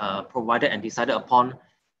as provided and decided upon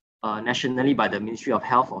nationally by the Ministry of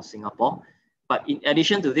Health of Singapore. But in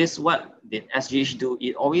addition to this, what did SGH do?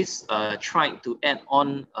 It always tried to add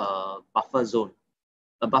on a buffer zone.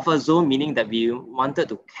 A buffer zone meaning that we wanted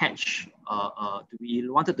to catch, we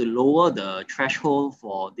wanted to lower the threshold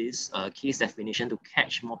for this case definition to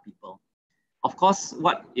catch more people. Of course,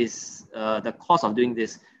 what is the cost of doing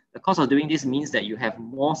this? The cost of doing this means that you have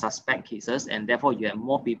more suspect cases and therefore you have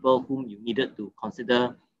more people whom you needed to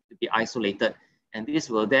consider to be isolated. And this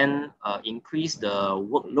will then increase the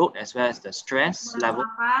workload as well as the stress level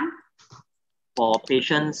for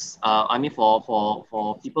patients,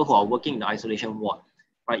 for people who are working in the isolation ward.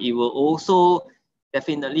 Right? It will also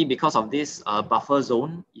definitely, because of this buffer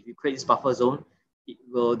zone, if you create this buffer zone, it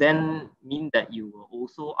will then mean that you will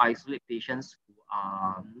also isolate patients who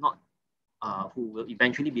are not, who will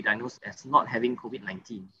eventually be diagnosed as not having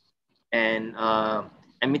COVID-19. And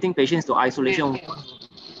admitting patients to isolation in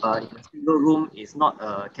a single room is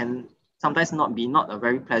not, can sometimes not a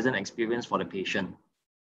very pleasant experience for the patient.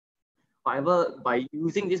 However, by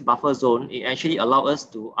using this buffer zone, it actually allows us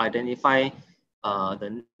to identify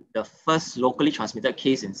the first locally transmitted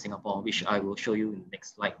case in Singapore, which I will show you in the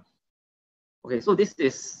next slide. Okay, so this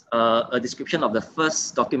is a description of the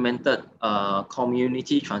first documented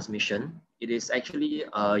community transmission. It is actually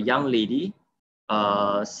a young lady,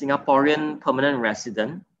 a Singaporean permanent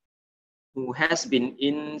resident who has been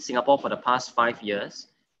in Singapore for the past 5 years.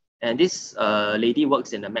 And this lady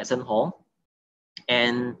works in the medicine hall.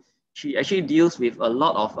 And she actually deals with a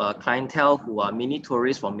lot of clientele who are mini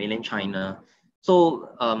tourists from mainland China. So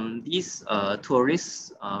these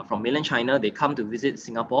tourists from mainland China, they come to visit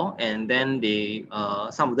Singapore, and then they,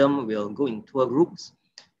 some of them will go in tour groups,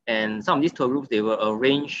 and some of these tour groups, they will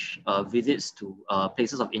arrange visits to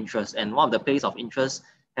places of interest. And one of the places of interest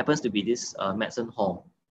happens to be this medicine hall.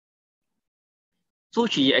 So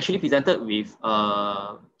she actually presented with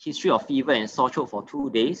history of fever and sore throat for 2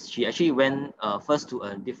 days. She actually went first to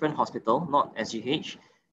a different hospital, not SGH.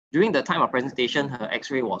 During the time of presentation, her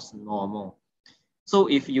X-ray was normal. So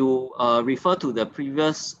if you refer to the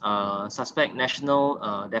previous suspect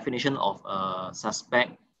national definition of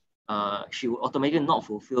suspect, she will automatically not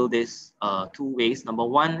fulfill this 2 ways. Number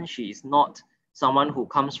one, she is not someone who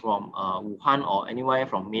comes from Wuhan or anywhere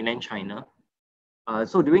from mainland China.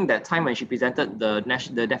 So during that time when she presented,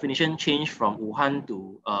 the definition changed from Wuhan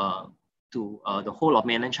to the whole of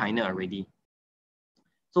mainland China already.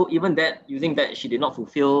 So even that, using that, she did not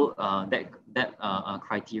fulfill that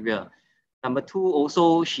criteria. Number two,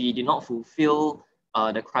 also, she did not fulfill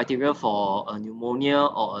the criteria for a pneumonia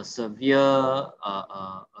or a severe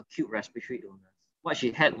acute respiratory illness. What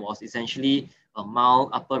she had was essentially a mild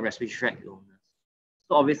upper respiratory tract illness.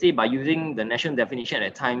 So obviously, by using the national definition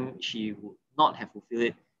at that time, she would not have fulfilled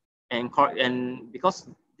it. And because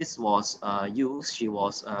this was used, she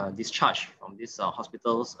was discharged from this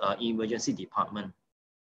hospital's emergency department.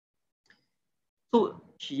 So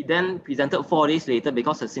she then presented 4 days later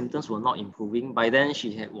because her symptoms were not improving. By then,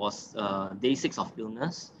 she was day 6 of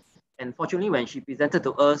illness. And fortunately, when she presented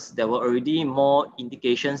to us, there were already more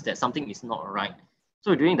indications that something is not right.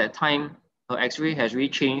 So during that time, her X-ray has really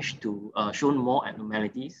changed to show more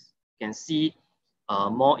abnormalities. You can see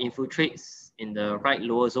more infiltrates in the right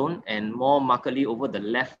lower zone and more markedly over the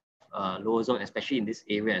left lower zone, especially in this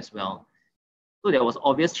area as well. So there was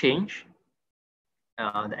obvious change.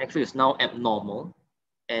 The X-ray is now abnormal.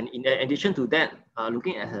 And in addition to that,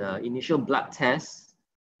 looking at her initial blood test,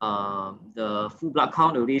 the full blood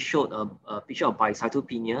count already showed a picture of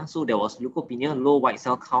bicytopenia. So there was leukopenia, low white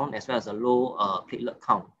cell count, as well as a low platelet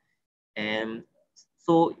count. And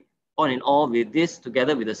so all in all, with this,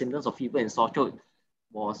 together with the symptoms of fever and sore throat,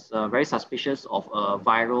 was very suspicious of a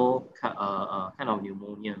viral kind of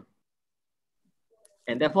pneumonia.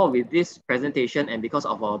 And therefore, with this presentation and because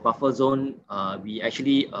of our buffer zone, we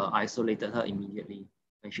actually isolated her immediately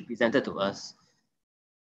when she presented to us.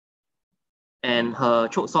 And her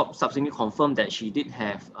throat swab subsequently confirmed that she did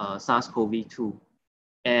have SARS-CoV-2.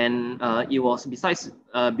 And it was, besides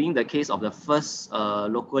being the case of the first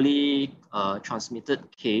locally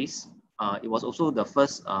transmitted case, it was also the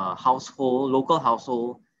first local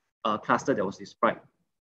household cluster that was described.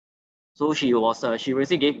 So she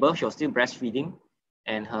recently gave birth, she was still breastfeeding,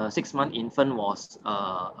 and her 6-month infant was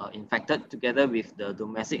infected together with the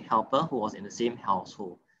domestic helper who was in the same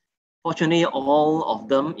household. Fortunately, all of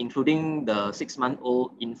them, including the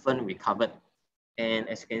 6-month-old infant, recovered. And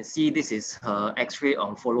as you can see, this is her X-ray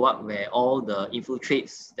on follow-up where all the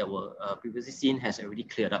infiltrates that were previously seen has already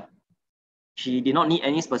cleared up. She did not need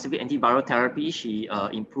any specific antiviral therapy. She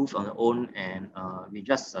improved on her own and with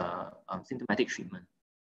just symptomatic treatment.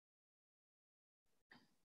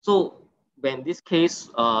 So when this case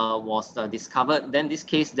was discovered, then this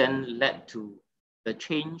case then led to the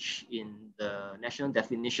change in the national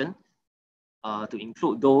definition to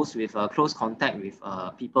include those with close contact with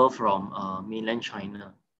people from mainland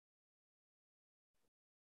China.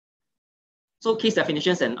 So case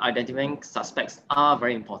definitions and identifying suspects are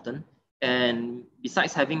very important. And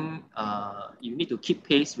besides having, you need to keep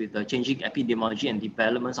pace with the changing epidemiology and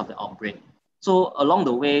developments of the outbreak. So along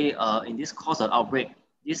the way, in this course of outbreak,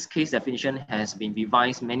 this case definition has been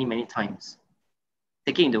revised many, many times,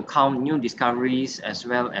 taking into account new discoveries as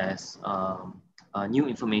well as new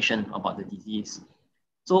information about the disease.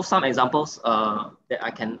 So some examples that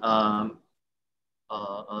I can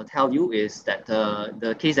tell you is that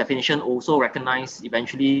the case definition also recognized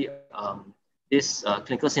eventually this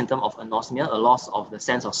clinical symptom of anosmia, a loss of the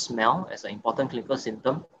sense of smell, as an important clinical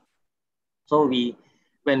symptom. So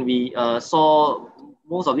when we saw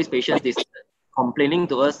most of these patients, they started complaining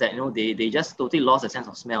to us that they just totally lost the sense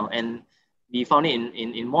of smell, and we found it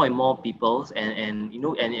in more and more people, and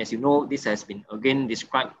as you know, this has been again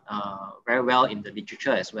described very well in the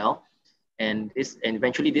literature as well. And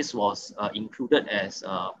eventually this was included as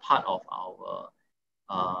part of our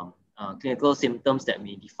clinical symptoms that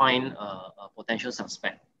may define a potential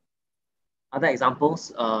suspect. Other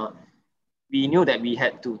examples, we knew that we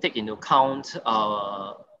had to take into account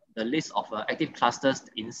the list of active clusters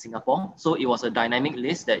in Singapore. So it was a dynamic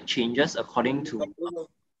list that changes according to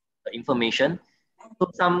the information.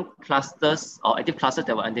 So some clusters or active clusters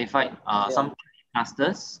that were identified are some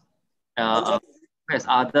clusters, whereas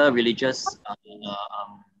other religious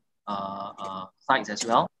sites as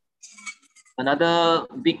well. Another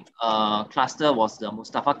big cluster was the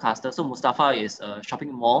Mustafa cluster. So Mustafa is a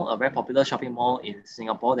shopping mall, a very popular shopping mall in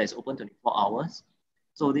Singapore that is open 24 hours.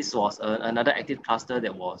 So this was another active cluster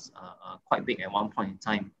that was quite big at one point in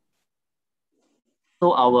time.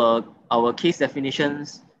 So our case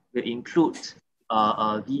definitions will include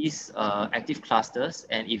these active clusters,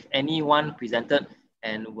 and if anyone presented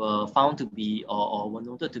and were found to be or were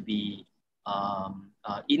noted to be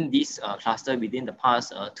in this cluster within the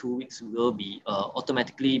past 2 weeks, will be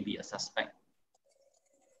automatically be a suspect.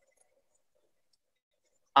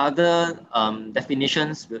 Other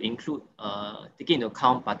definitions will include taking into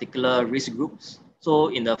account particular risk groups. So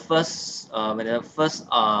in the first, when the first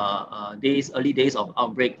early days of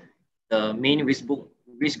outbreak, the main risk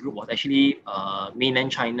group was actually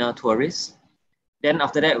mainland China tourists. Then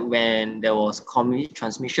after that, when there was community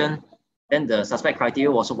transmission, then the suspect criteria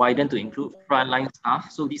was widened to include frontline staff.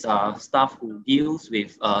 So these are staff who deals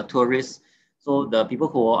with tourists. So the people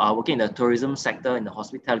who are working in the tourism sector, in the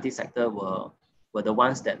hospitality sector, were the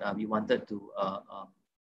ones that we wanted to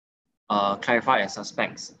clarify as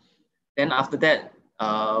suspects. Then after that,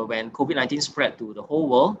 when COVID-19 spread to the whole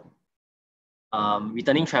world,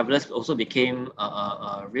 returning travelers also became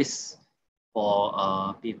a risk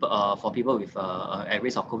for people with at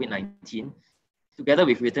risk of COVID-19. Together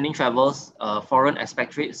with returning travelers, foreign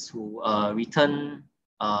expatriates who return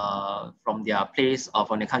from their place or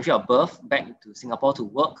from their country of birth back to Singapore to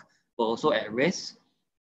work were also at risk.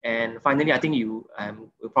 And finally, I think you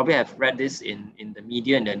will probably have read this in the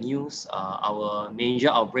media and the news, our major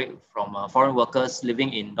outbreak from foreign workers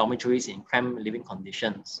living in dormitories in cramped living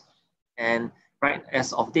conditions. And right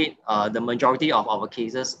as of date, the majority of our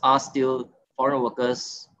cases are still foreign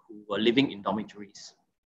workers who were living in dormitories.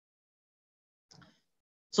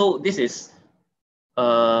 So this is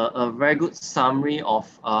a very good summary of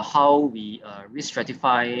how we risk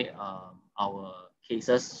stratify our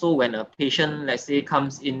cases. So when a patient, let's say,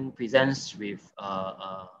 comes in, presents with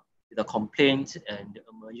a complaint in the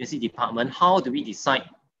emergency department, how do we decide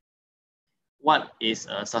what is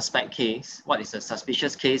a suspect case, what is a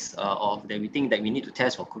suspicious case of that we think that we need to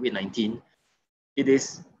test for COVID-19?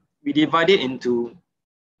 We divide it into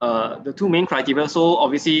the two main criteria. So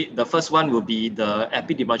obviously the first one will be the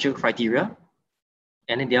epidemiological criteria,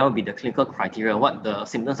 and then the other will be the clinical criteria, what the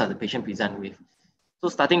symptoms that the patient present with. So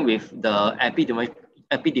starting with the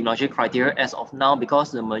epidemiological criteria as of now,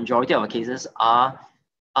 because the majority of our cases are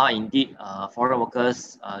indeed foreign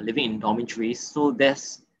workers living in dormitories. So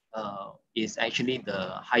this is actually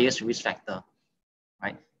the highest risk factor,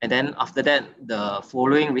 right? And then after that, the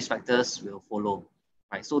following risk factors will follow,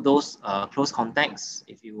 right? So those close contacts,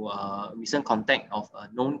 if you are recent contact of a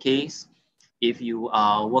known case, if you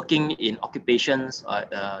are working in occupations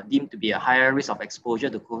deemed to be a higher risk of exposure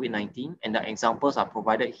to COVID-19, and the examples are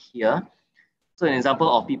provided here. So an example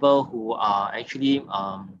of people who are actually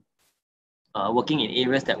working in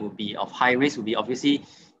areas that would be of high risk would be obviously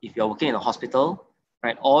if you're working in a hospital,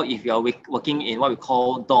 right? Or if you're working in what we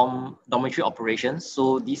call dormitory operations.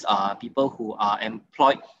 So these are people who are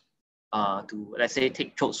employed to, let's say,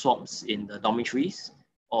 take throat swabs in the dormitories,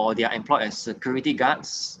 or they are employed as security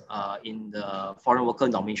guards in the foreign worker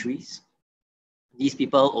dormitories. These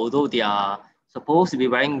people, although they are supposed to be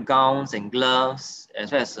wearing gowns and gloves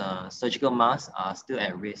as well as surgical masks, are still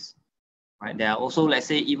at risk, right? There are also, let's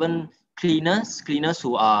say, even cleaners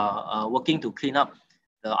who are working to clean up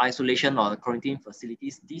the isolation or the quarantine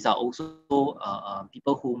facilities. These are also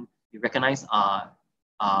people whom we recognize are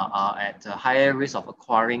at a higher risk of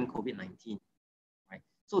acquiring COVID-19. Right?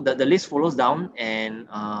 So the list follows down, and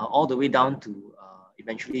all the way down to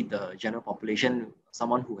eventually the general population,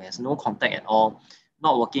 someone who has no contact at all,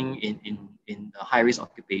 not working in high-risk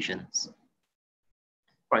occupations.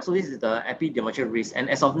 Right, so this is the epidemiological risk. And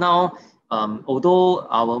as of now, although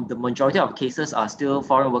the majority of cases are still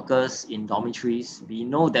foreign workers in dormitories, we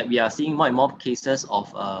know that we are seeing more and more cases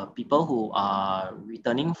of people who are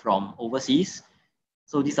returning from overseas.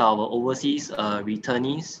 So these are our overseas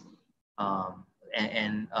returnees. We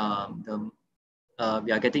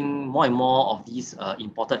are getting more and more of these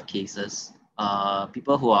imported cases.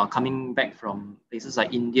 People who are coming back from places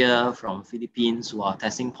like India, from Philippines, who are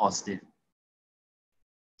testing positive.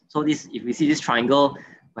 So this, if we see this triangle,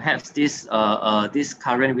 perhaps this this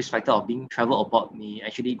current risk factor of being travel abroad may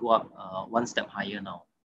actually go up one step higher now.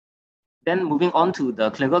 Then moving on to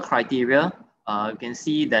the clinical criteria, you can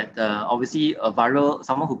see that obviously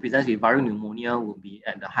someone who presents with viral pneumonia will be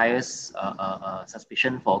at the highest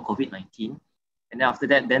suspicion for COVID-19. And then after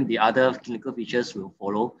that, then the other clinical features will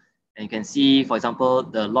follow. And you can see, for example,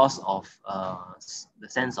 the loss of the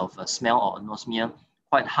sense of smell or anosmia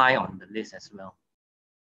quite high on the list as well.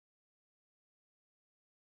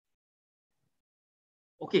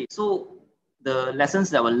 Okay, so the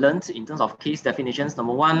lessons that were learned in terms of case definitions,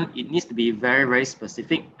 number one, it needs to be very, very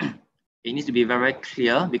specific. It needs to be very, very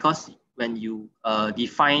clear, because when you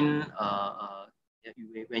define,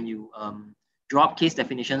 when you draw up case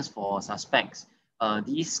definitions for suspects,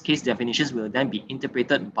 these case definitions will then be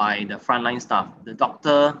interpreted by the frontline staff, the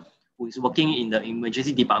doctor who is working in the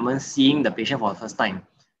emergency department seeing the patient for the first time,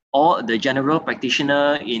 or the general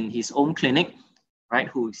practitioner in his own clinic, right,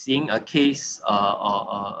 who is seeing a case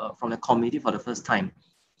from the community for the first time.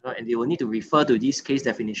 And they will need to refer to these case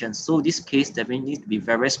definitions. So this case definitely needs to be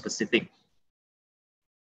very specific.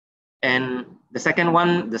 And the second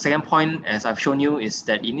point, as I've shown you, is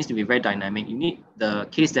that it needs to be very dynamic. You need the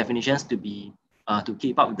case definitions to be to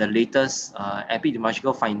keep up with the latest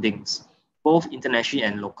epidemiological findings, both internationally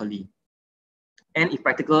and locally. And if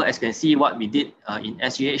practical, as you can see, what we did in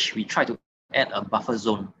SGH, we tried to add a buffer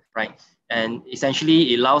zone, right? And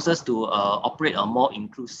essentially, it allows us to operate a more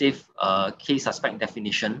inclusive case suspect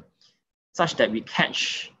definition, such that we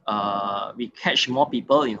catch more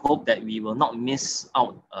people in hope that we will not miss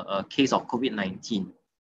out a case of COVID-19,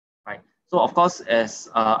 right? So of course, as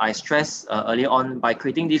I stressed earlier on, by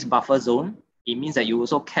creating this buffer zone, it means that you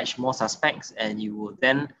also catch more suspects, and you will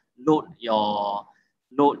then load your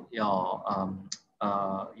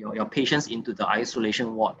patients into the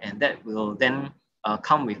isolation ward, and that will then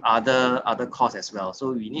come with other costs as well.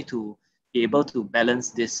 So we need to be able to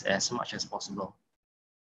balance this as much as possible.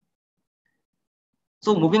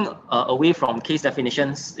 So moving away from case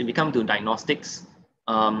definitions, we come to diagnostics.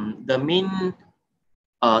 The main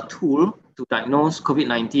tool to diagnose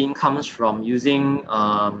COVID-19 comes from using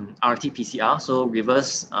RT-PCR, so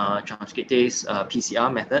reverse transcriptase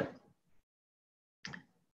PCR method.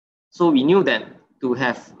 So we knew that to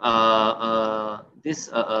have this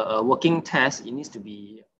working test, it needs to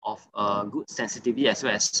be of good sensitivity as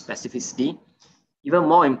well as specificity. Even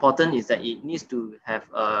more important is that it needs to have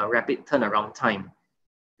a rapid turnaround time,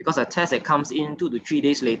 because a test that comes in 2 to 3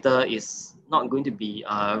 days later is not going to be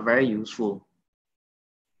very useful.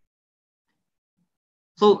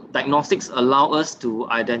 So diagnostics allow us to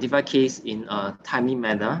identify case in a timely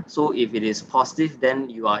manner. So if it is positive,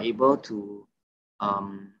 then you are able to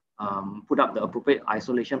put up the appropriate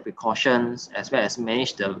isolation precautions as well as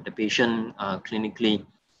manage the patient clinically.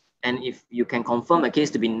 And if you can confirm a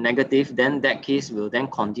case to be negative, then that case will then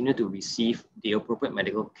continue to receive the appropriate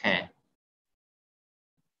medical care.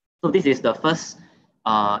 So this is the first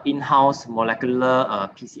in-house molecular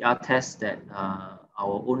PCR test that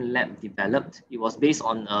our own lab developed. It was based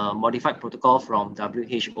on a modified protocol from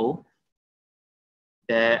WHO.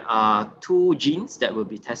 There are two genes that will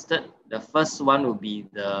be tested. The first one will be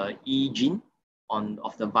the E gene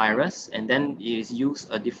of the virus, and then it is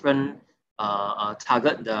used a different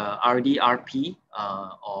target, the RDRP,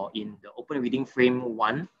 or in the open reading frame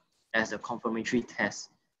 1 as a confirmatory test.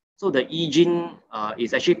 So the E gene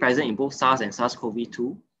is actually present in both SARS and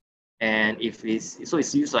SARS-CoV-2, and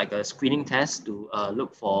it's used like a screening test to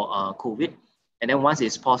look for COVID. And then once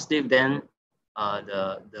it's positive, then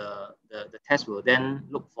the test will then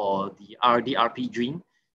look for the RDRP gene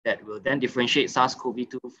that will then differentiate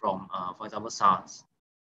SARS-CoV-2 from, for example, SARS.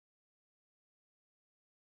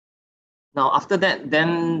 Now, after that,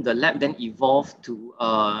 then the lab then evolved to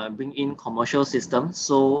bring in commercial systems.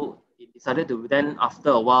 So it decided to then, after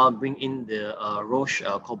a while, bring in the Roche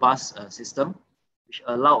Cobas system, which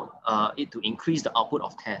allowed it to increase the output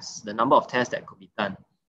of tests, the number of tests that could be done.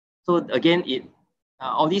 So again,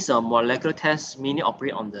 all these molecular tests mainly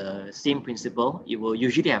operate on the same principle. It will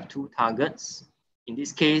usually have two targets. In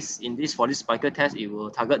this case, for this particular test, it will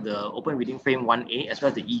target the open reading frame 1A as well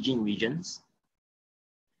as the E gene regions.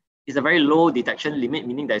 It's a very low detection limit,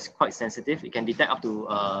 meaning that it's quite sensitive. It can detect up to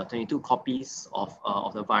 22 copies of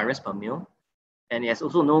the virus per mil. And it has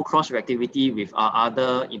also no cross-reactivity with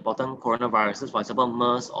other important coronaviruses, for example,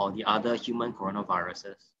 MERS or the other human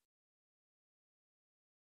coronaviruses.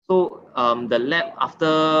 So the lab,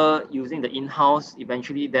 after using the in-house,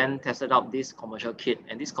 eventually then tested out this commercial kit.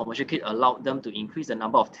 And this commercial kit allowed them to increase the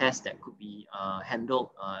number of tests that could be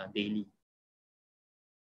handled daily.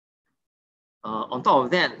 On top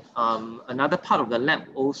of that, another part of the lab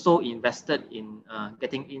also invested in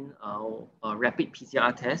getting in a rapid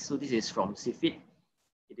PCR test. So this is from CFIT.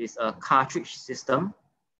 It is a cartridge system.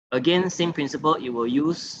 Again, same principle, it will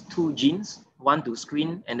use two genes, one to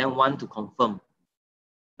screen and then one to confirm.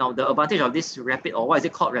 Now, the advantage of this rapid, or why is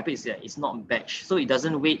it called rapid, is that it's not batch. So it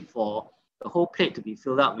doesn't wait for the whole plate to be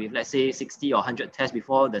filled up with, let's say, 60 or 100 tests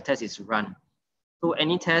before the test is run. So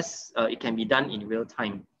any test, it can be done in real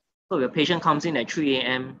time. So if a patient comes in at 3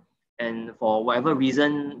 a.m. and for whatever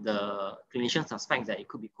reason, the clinician suspects that it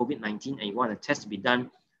could be COVID-19 and you want a test to be done,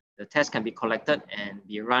 the test can be collected and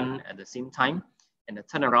be run at the same time. And the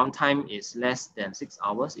turnaround time is less than 6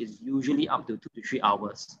 hours. It's usually up to 2 to 3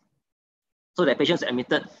 hours. So that patients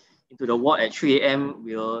admitted into the ward at 3 a.m.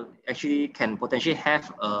 can potentially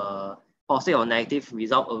have a positive or negative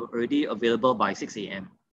result already available by 6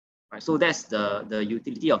 a.m. Right, so that's the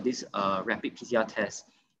utility of this rapid PCR test.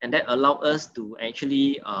 And that allowed us to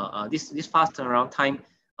actually, this fast turnaround time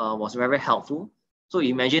was very, very helpful. So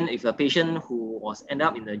imagine if a patient who was ended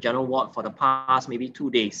up in the general ward for the past maybe 2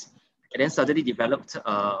 days, and then suddenly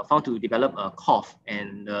found to develop a cough,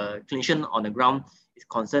 and the clinician on the ground is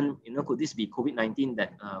concerned, could this be COVID-19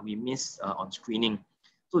 that we missed on screening?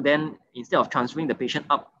 So then instead of transferring the patient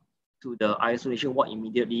up to the isolation ward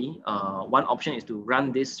immediately, one option is to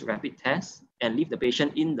run this rapid test and leave the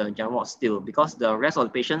patient in the general ward still, because the rest of the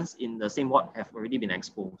patients in the same ward have already been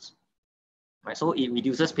exposed. Right, so it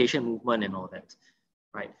reduces patient movement and all that.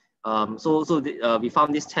 Right. We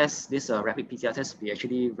found this test, this rapid PCR test, to be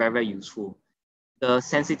actually very, very useful. The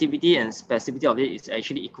sensitivity and specificity of it is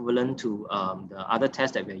actually equivalent to the other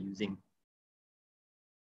tests that we're using.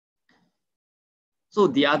 So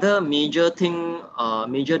the other major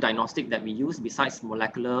diagnostic that we use besides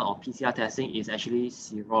molecular or PCR testing is actually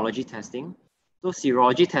serology testing. So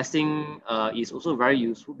serology testing is also very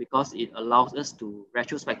useful because it allows us to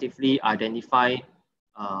retrospectively identify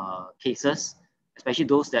cases, especially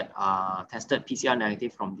those that are tested PCR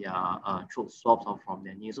negative from their throat swabs or from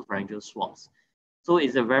their nasopharyngeal swabs. So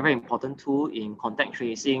it's a very, very important tool in contact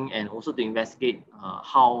tracing and also to investigate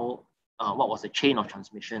what was the chain of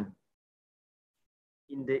transmission.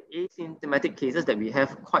 In the asymptomatic cases that we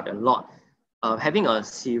have quite a lot, having a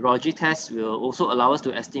serology test will also allow us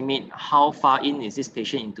to estimate how far in is this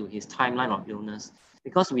patient into his timeline of illness.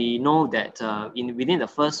 Because we know that within the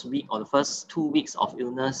first week or the first 2 weeks of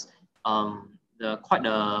illness,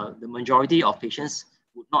 the majority of patients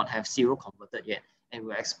would not have seroconverted yet, and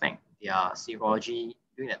we expect their serology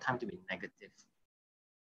during that time to be negative.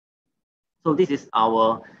 So this is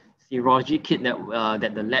our serology kit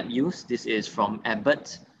that the lab used. This is from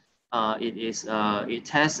Abbott. It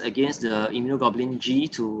tests against the immunoglobulin G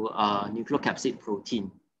to nucleocapsid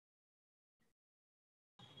protein.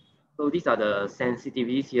 So these are the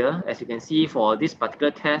sensitivities here. As you can see, for this particular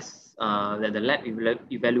test that the lab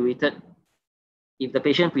evaluated, if the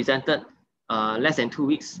patient presented less than 2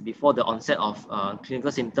 weeks before the onset of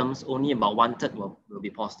clinical symptoms, only about 1/3 will be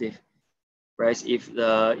positive. Whereas if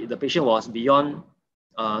the patient was beyond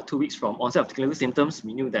 2 weeks from onset of clinical symptoms,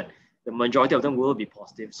 we knew that the majority of them will be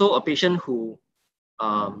positive. So a patient who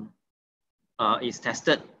is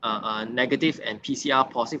tested negative and PCR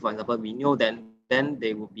positive, for example, we know that then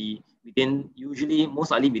they will be usually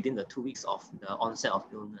most likely within the 2 weeks of the onset of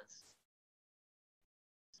illness.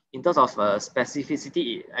 In terms of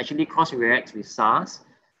specificity, it actually cross-reacts with SARS,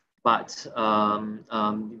 but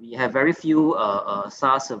we have very few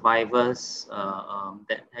SARS survivors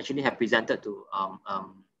that actually have presented to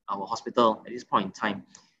our hospital at this point in time.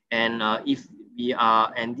 And if we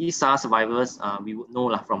are, and these SARS survivors, we would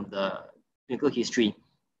know from the clinical history.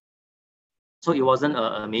 So it wasn't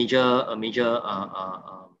a major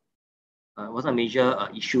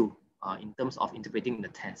issue in terms of interpreting the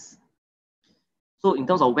test. So in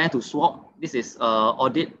terms of where to swab, this is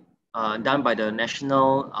audit done by the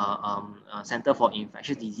National Center for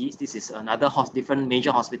Infectious Disease. This is another different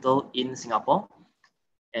major hospital in Singapore.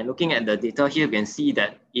 And looking at the data here, you can see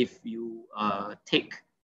that if you take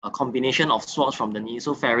a combination of swabs from the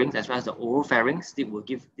nasopharynx as well as the oropharynx,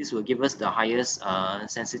 this will give us the highest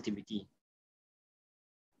sensitivity.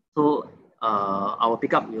 So our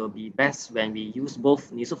pickup will be best when we use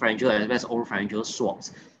both nasopharyngeal as well as oropharyngeal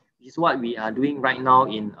swabs. This is what we are doing right now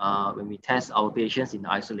in when we test our patients in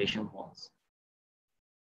the isolation wards.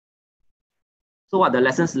 So what the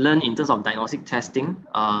lessons learned in terms of diagnostic testing,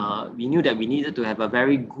 we knew that we needed to have a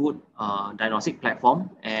very good diagnostic platform,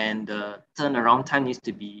 and the turnaround time needs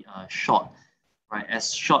to be short, right?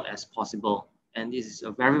 As short as possible. And this is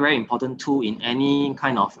a very, very important tool in any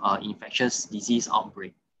kind of infectious disease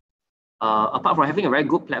outbreak. Apart from having a very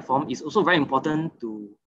good platform, it's also very important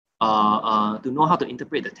to know how to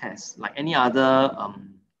interpret the test, like any other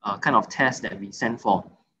kind of test that we send for.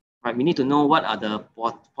 Right, we need to know what are the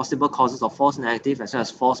possible causes of false negative as well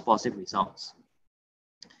as false positive results.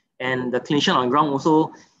 And the clinician on ground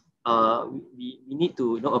also, we need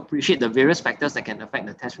to appreciate the various factors that can affect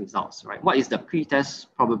the test results. Right, what is the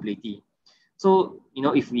pre-test probability? So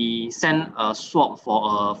if we send a swab for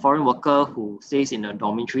a foreign worker who stays in a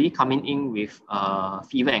dormitory coming in with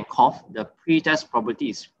fever and cough, the pre-test probability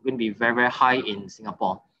is going to be very, very high in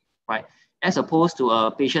Singapore, right? As opposed to a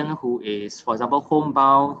patient who is, for example,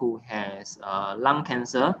 homebound, who has lung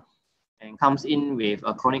cancer and comes in with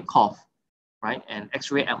a chronic cough, right, and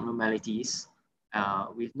X-ray abnormalities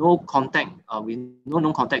with no contact, with no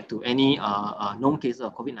known contact to any known cases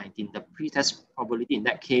of COVID-19, the pre-test probability in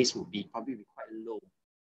that case would probably be quite low.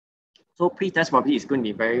 So pre-test probability is going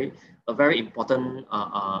to be a very important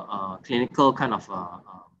clinical kind of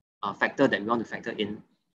factor that we want to factor in.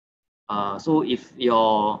 So if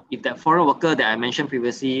that foreign worker that I mentioned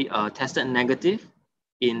previously tested negative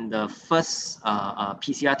in the first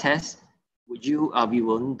PCR test, we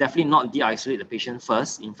will definitely not de-isolate the patient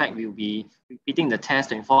first. In fact, we will be repeating the test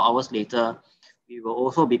 24 hours later. We will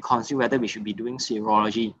also be considering whether we should be doing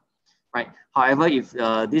serology, right? However, if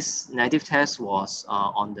this negative test was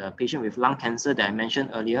on the patient with lung cancer that I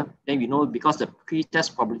mentioned earlier, then we know because the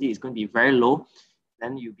pre-test probability is going to be very low,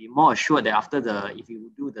 then you'll be more assured that after if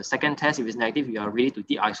you do the second test, if it's negative, you are ready to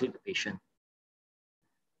de-isolate the patient.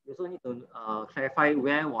 You also need to clarify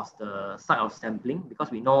where was the site of sampling,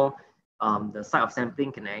 because we know the site of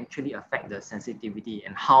sampling can actually affect the sensitivity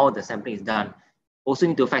and how the sampling is done. Also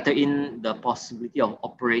need to factor in the possibility of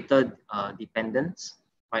operator dependence,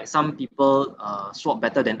 right? Some people swab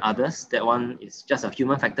better than others. That one is just a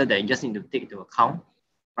human factor that you just need to take into account.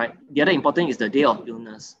 Right. The other important is the day of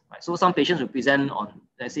illness. Right. So some patients who present on,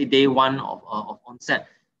 let's say, day 1 of onset,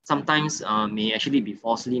 sometimes may actually be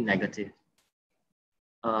falsely negative.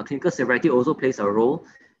 Clinical severity also plays a role,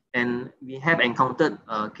 and we have encountered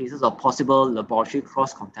cases of possible laboratory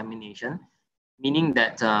cross-contamination, meaning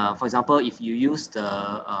that, for example, if you use the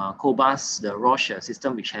COBAS, the Roche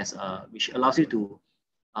system, which allows you to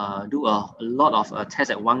do a lot of tests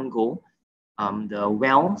at one go, the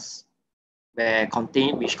wells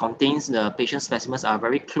which contains the patient specimens are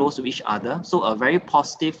very close to each other. So a very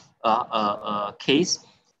positive case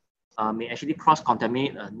may actually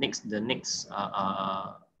cross-contaminate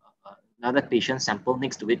another patient sample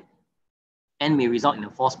next to it, and may result in a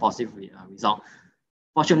false positive result.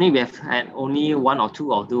 Fortunately, we have had only 1 or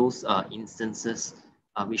 2 of those instances,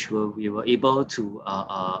 which we were able to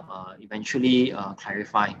eventually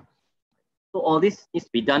clarify. So all this needs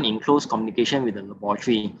to be done in close communication with the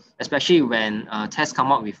laboratory, especially when tests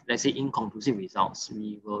come out with, let's say, inconclusive results.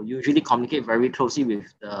 We will usually communicate very closely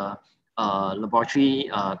with the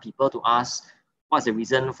laboratory people to ask what's the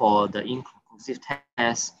reason for the inconclusive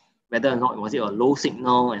test, whether or not was it a low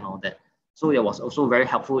signal and all that. So it was also very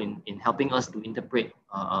helpful in helping us to interpret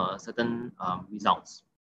certain results.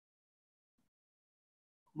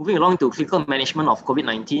 Moving along to clinical management of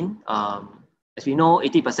COVID-19, as we know,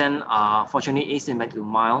 80% are fortunately asymptomatic to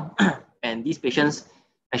mild, and these patients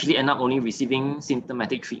actually end up only receiving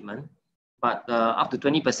symptomatic treatment, but up to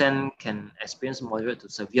 20% can experience moderate to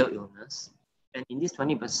severe illness. And in this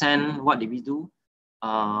 20%, what did we do?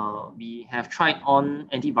 We have tried on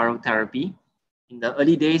antiviral therapy. In the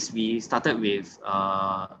early days, we started with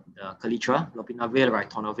the Calitra, lopinavir,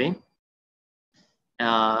 ritonavir.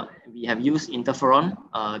 We have used interferon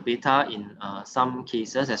beta in some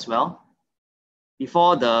cases as well.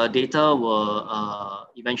 Before the data were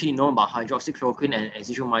eventually known about hydroxychloroquine and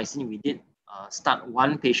azithromycin, we did start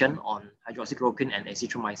one patient on hydroxychloroquine and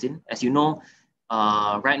azithromycin. As you know,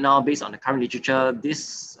 right now, based on the current literature,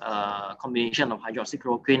 this combination of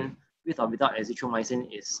hydroxychloroquine with or without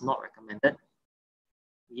azithromycin is not recommended.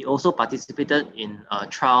 We also participated in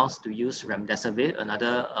trials to use remdesivir,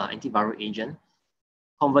 another antiviral agent.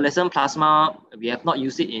 Convalescent plasma, we have not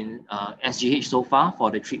used it in SGH so far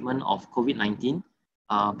for the treatment of COVID-19,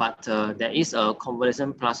 but there is a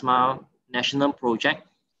convalescent plasma national project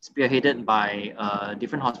spearheaded by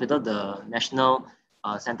different hospitals, the National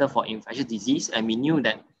Center for Infectious Disease, and we knew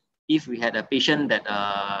that if we had a patient that,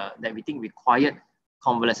 that we think required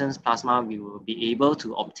convalescent plasma, we will be able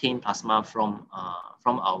to obtain plasma from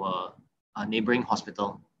our neighboring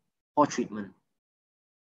hospital for treatment.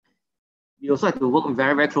 We also have to work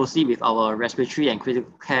very, very closely with our respiratory and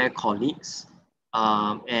critical care colleagues.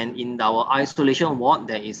 And in our isolation ward,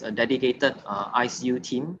 there is a dedicated ICU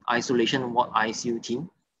team, isolation ward ICU team,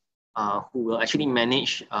 who will actually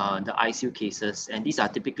manage the ICU cases. And these are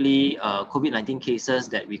typically COVID-19 cases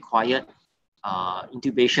that require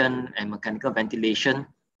intubation and mechanical ventilation,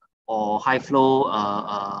 or high flow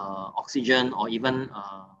oxygen, or even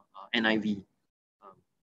NIV.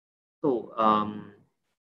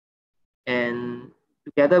 And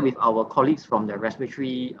together with our colleagues from the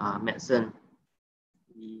respiratory medicine,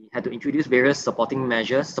 we had to introduce various supportive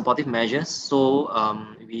measures. So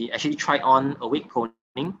we actually tried on awake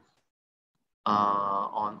proning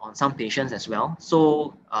on some patients as well.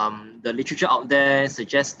 So the literature out there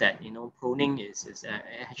suggests that proning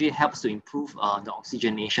actually helps to improve the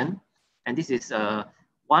oxygenation, and this is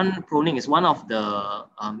proning is one of the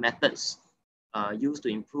methods used to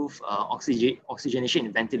improve oxygenation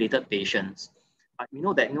in ventilated patients. But we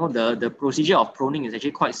know that the procedure of proning is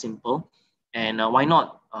actually quite simple, and why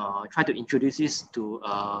not try to introduce this to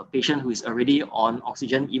a patient who is already on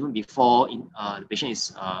oxygen even before the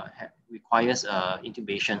patient requires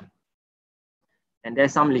intubation. And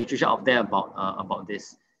there's some literature out there about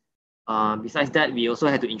this. Besides that, we also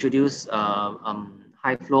had to introduce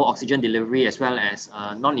high flow oxygen delivery as well as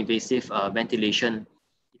non-invasive ventilation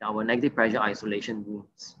in our negative pressure isolation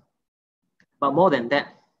rooms. But more than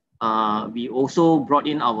that, we also brought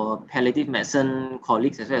in our palliative medicine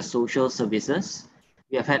colleagues as well as social services.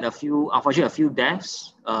 We have had unfortunately, a few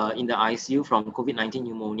deaths in the ICU from COVID-19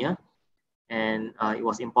 pneumonia. And it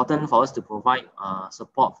was important for us to provide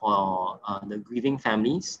support for the grieving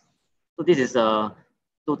families. So this is a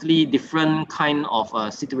totally different kind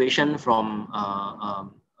of situation from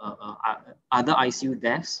other ICU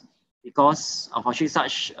deaths, because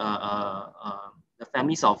unfortunately the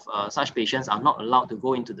families of such patients are not allowed to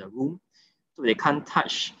go into the room, so they can't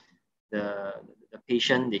touch the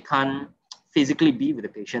patient, they can't physically be with the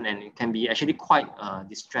patient, and it can be actually quite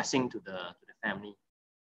distressing to the family.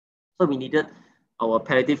 So we needed our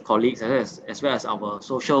palliative colleagues as well as our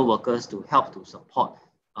social workers to help to support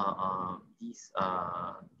these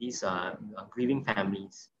grieving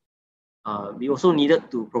families. We also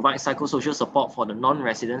needed to provide psychosocial support for the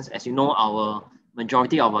non-residents. As you know, our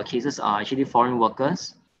majority of our cases are actually foreign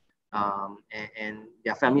workers, and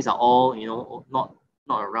their families are all not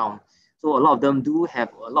around. So a lot of them do have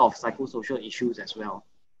a lot of psychosocial issues as well.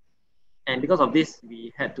 And because of this,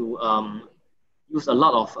 we had to use a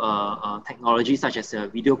lot of technology such as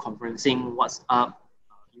video conferencing, WhatsApp,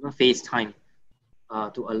 even FaceTime,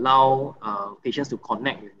 to allow patients to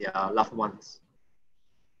connect with their loved ones.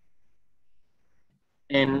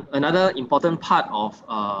 And another important part of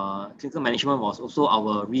clinical management was also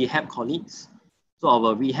our rehab colleagues. So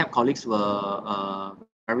our rehab colleagues were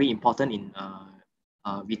very important in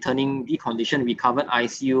returning deconditioned, recovered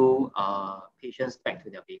ICU patients back to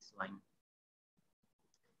their baseline.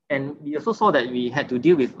 And we also saw that we had to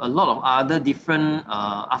deal with a lot of other different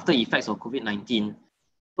after effects of COVID-19.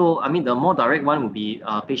 So, I mean, the more direct one would be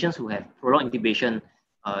patients who have prolonged intubation,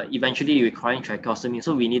 eventually requiring tracheostomy.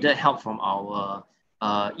 So we needed help from our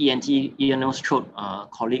ENT, ear, nose, throat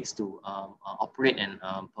colleagues to operate and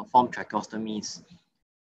perform tracheostomies.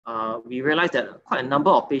 We realized that quite a number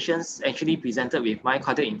of patients actually presented with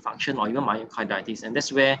myocardial infarction or even myocarditis, and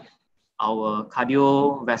that's where our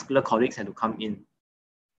cardiovascular colleagues had to come in.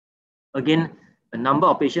 Again, a number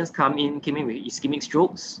of patients came in with ischemic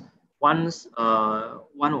strokes. One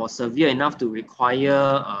was severe enough to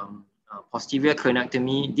require posterior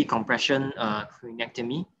craniotomy, decompression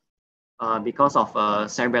craniotomy because of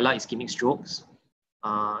cerebellar ischemic strokes.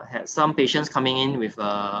 Had some patients coming in with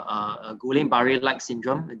a Guillain-Barré-like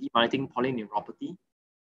syndrome, a demyelinating polyneuropathy.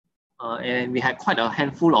 And we had quite a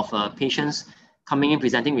handful of patients coming in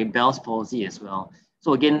presenting with Bell's palsy as well.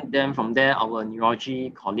 So again, then from there, our neurology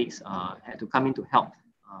colleagues had to come in to help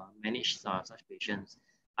manage such patients.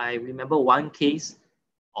 I remember one case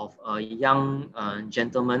of a young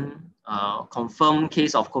gentleman, confirmed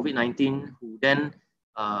case of COVID-19, who then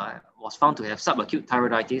was found to have subacute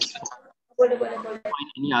thyroiditis or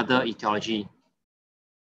any other etiology.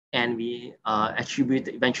 And we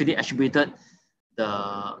eventually attributed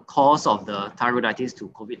the cause of the thyroiditis to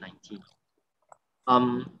COVID-19.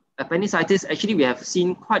 Appendicitis, actually, we have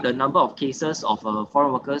seen quite a number of cases of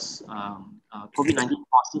foreign workers, COVID-19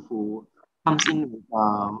 positive, who comes in with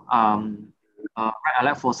right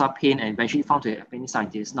iliac fossa pain and eventually found to have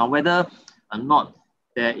appendicitis. Now, whether or not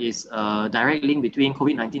there is a direct link between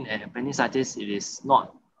COVID-19 and appendicitis, it is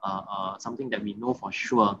not something that we know for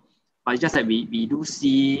sure. But it's just that we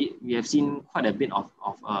have seen quite a bit of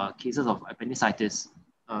cases of appendicitis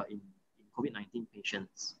in COVID-19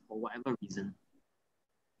 patients for whatever reason.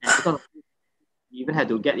 And because of this, we even had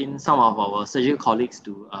to get in some of our surgical colleagues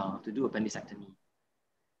to do appendicectomy.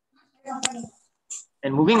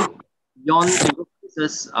 And moving beyond clinical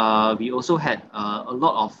services, we also had a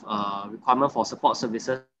lot of requirement for support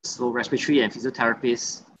services, so respiratory and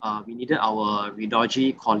physiotherapists. We needed our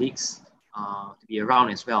radiology colleagues to be around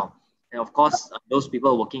as well. And of course, those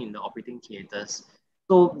people working in the operating theaters.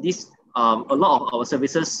 So this, a lot of our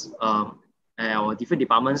services and our different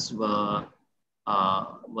departments were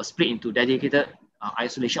split into dedicated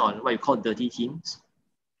isolation, on what you call dirty teams.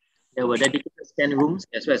 There were dedicated scan rooms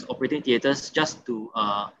as well as operating theaters just to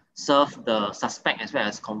serve the suspect as well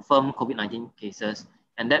as confirm COVID-19 cases.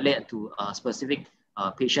 And that led to specific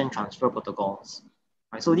patient transfer protocols.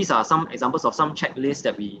 Right, so these are some examples of some checklists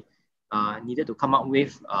that we needed to come up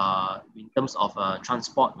with in terms of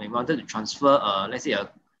transport. When we wanted to transfer, let's say, a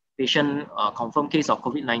patient confirmed case of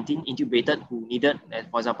COVID-19 intubated who needed,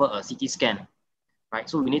 for example, a CT scan. Right,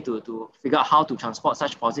 so we need to figure out how to transport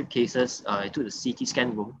such positive cases to the CT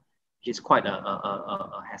scan room, which is quite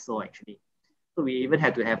a hassle actually. So we even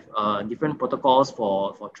had to have different protocols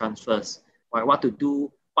for transfers, right? What to do,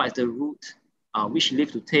 what is the route, which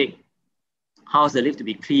lift to take, how is the lift to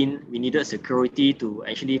be cleaned. We needed security to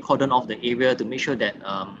actually cordon off the area to make sure that,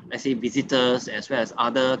 let's say, visitors as well as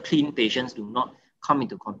other clean patients do not come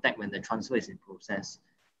into contact when the transfer is in process.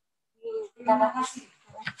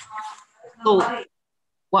 So,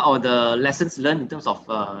 what are the lessons learned in terms of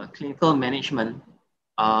clinical management?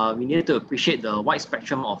 We needed to appreciate the wide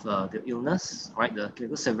spectrum of the illness, right? The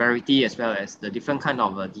clinical severity as well as the different kind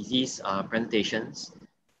of disease presentations.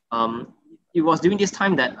 It was during this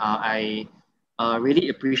time that I really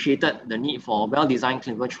appreciated the need for well-designed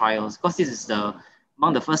clinical trials, because this is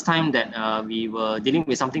among the first time that we were dealing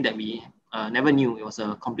with something that we never knew. It was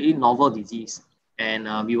a completely novel disease, and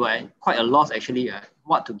we were at quite a loss actually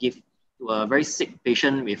what to give to a very sick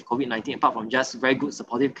patient with COVID-19, apart from just very good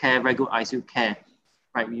supportive care, very good ICU care,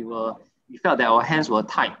 right? We felt that our hands were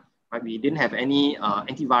tied, right? We didn't have any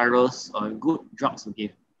antivirals or good drugs to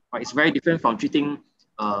give, right? It's very different from treating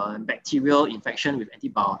bacterial infection with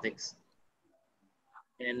antibiotics.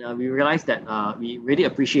 And we realized that we really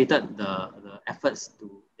appreciated the efforts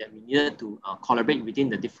that we needed to collaborate within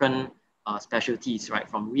the different specialties, right?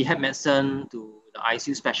 From rehab medicine to the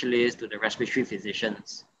ICU specialists to the respiratory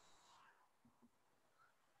physicians.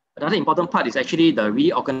 Another important part is actually the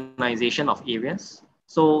reorganization of areas.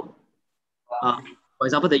 So, for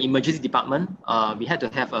example, the emergency department, we had to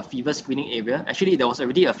have a fever screening area. Actually, there was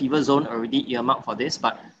already a fever zone already earmarked for this,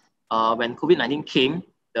 but when COVID-19 came,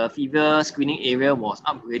 the fever screening area was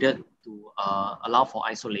upgraded to allow for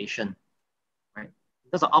isolation. Right?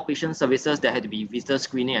 Because of outpatient services, there had to be visitor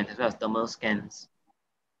screening and as well as thermal scans.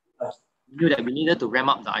 We knew that we needed to ramp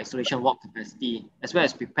up the isolation ward capacity, as well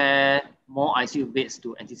as prepare more ICU beds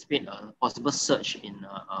to anticipate a possible surge in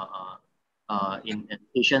in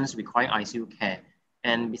patients requiring ICU care.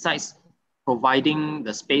 And besides providing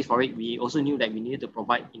the space for it, we also knew that we needed to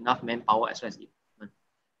provide enough manpower as well as equipment.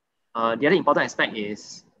 The other important aspect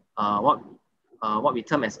is what we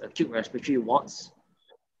term as acute respiratory wards.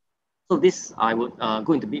 So this I would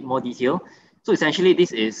go into a bit more detail. So essentially,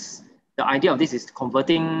 the idea of this is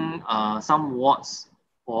converting some wards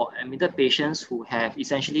for admitted patients who have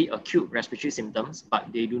essentially acute respiratory symptoms, but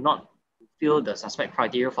they do not fulfill the suspect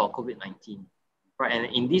criteria for COVID-19. Right, and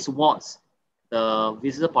in these wards, the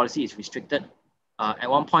visitor policy is restricted. At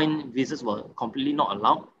one point, visitors were completely not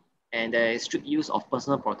allowed, and there is strict use of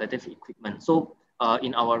personal protective equipment. So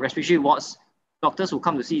in our respiratory wards, doctors who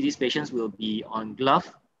come to see these patients will be on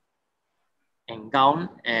glove and gown,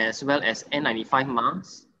 as well as N95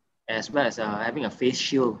 masks, as well as having a face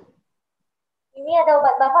shield. Ini ada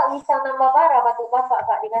obat Bapak, bisa nambah parah batuk Bapak,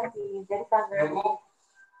 Pak, diganti dari sana.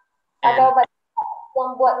 Ada obat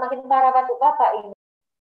yang buat makin parah batuk Bapak ini.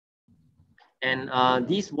 And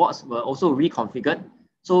these wards were also reconfigured.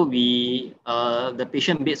 So the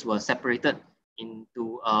patient beds were separated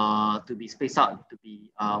into to be spaced out to be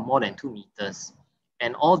more than 2 meters.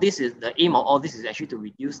 And all this is, the aim of all this is actually to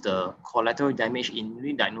reduce the collateral damage in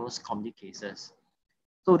newly diagnosed community cases.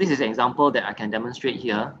 So this is an example that I can demonstrate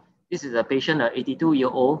here. This is a patient, an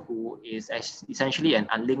 82-year-old, who is essentially an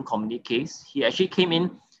unlinked community case. He actually came in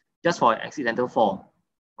just for an accidental fall,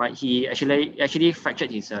 right? He actually fractured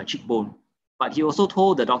his cheekbone, but he also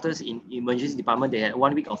told the doctors in emergency department they had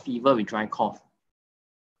 1 week of fever with dry cough.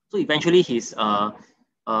 So eventually his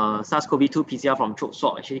SARS-CoV-2 PCR from throat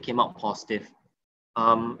swab actually came out positive.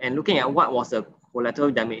 And looking at what was the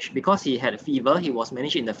collateral damage, because he had a fever, he was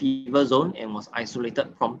managed in the fever zone and was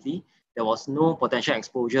isolated promptly. There was no potential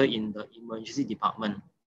exposure in the emergency department.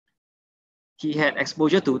 He had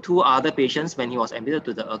exposure to 2 other patients when he was admitted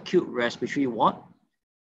to the acute respiratory ward.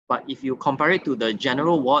 But if you compare it to the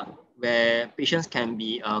general ward, where patients can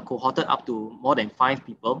be cohorted up to more than 5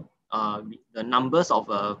 people, the numbers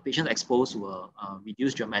of patients exposed were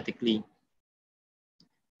reduced dramatically.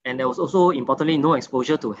 And there was also, importantly, no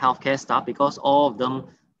exposure to healthcare staff because all of them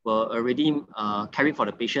were already caring for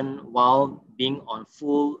the patient while being on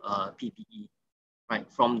full PPE, right?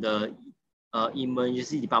 From the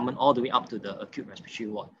emergency department all the way up to the acute respiratory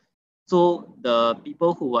ward. So the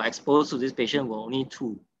people who were exposed to this patient were only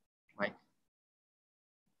 2, right?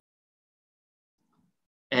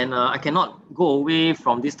 And I cannot go away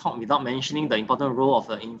from this talk without mentioning the important role of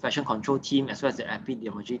the infection control team as well as the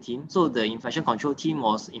epidemiology team. So the infection control team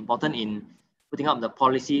was important in putting up the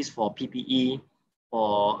policies for PPE,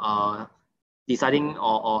 for deciding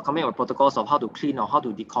or coming up with protocols of how to clean or how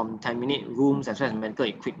to decontaminate rooms as well as medical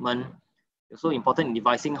equipment. Also important in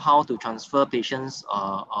devising how to transfer patients,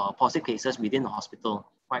 positive cases within the hospital,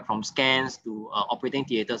 right, from scans to operating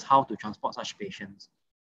theaters, how to transport such patients.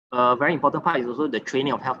 A very important part is also the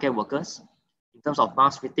training of healthcare workers in terms of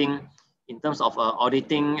mask fitting, in terms of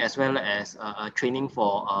auditing, as well as training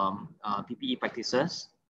for PPE practices,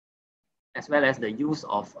 as well as the use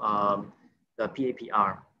of the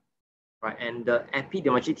PAPR. Right, and the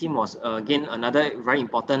epidemiology team was again another very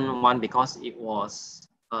important one because it was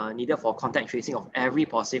needed for contact tracing of every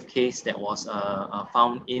positive case that was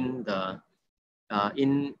found in the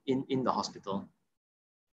hospital.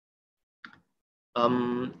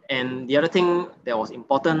 And the other thing that was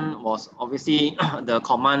important was obviously the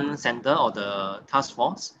command center or the task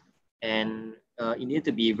force, and it needed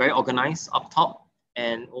to be very organized up top,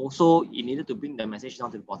 and also it needed to bring the message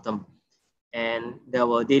down to the bottom. And there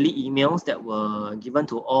were daily emails that were given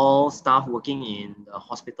to all staff working in the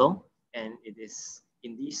hospital, and it is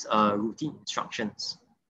in these routine instructions,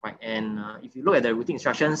 right? And if you look at the routine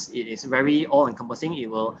instructions, it is very all-encompassing.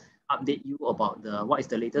 It will update you about what is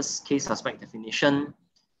the latest case suspect definition.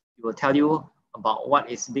 It will tell you about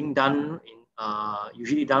what is being done,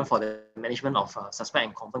 usually done for the management of suspect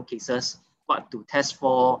and confirmed cases, what to test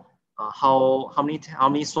for, how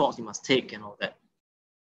many swabs you must take, and all that.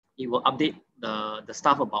 It will update the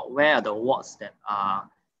staff about where are the wards that are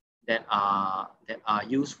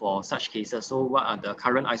used for such cases. So what are the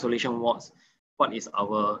current isolation wards?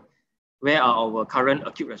 Where are our current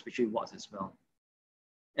acute respiratory wards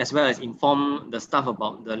as well as inform the staff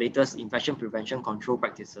about the latest infection prevention control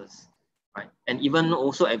practices, right? And even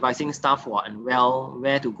also advising staff who are unwell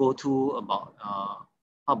where to go to about how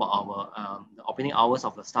about our the operating hours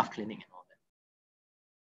of the staff clinic and all that.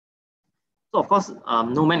 So of course,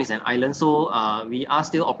 no man is an island. So we are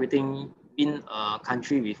still operating in a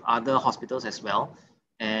country with other hospitals as well.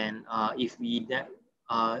 And if we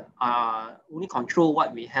only control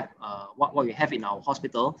what we have, what we have in our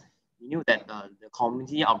hospital, we knew that the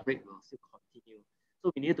community outbreak will still continue.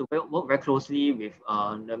 So we need to work very closely with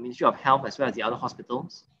the Ministry of Health as well as the other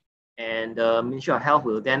hospitals. And the Ministry of Health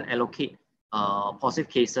will then allocate positive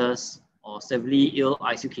cases or severely ill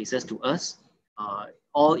ICU cases to us,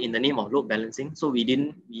 all in the name of load balancing. So we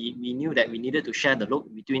knew that we needed to share the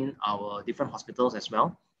load between our different hospitals as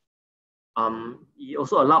well. It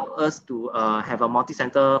also allowed us to have a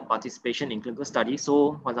multi-center participation in clinical studies.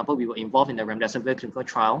 So, for example, we were involved in the remdesivir clinical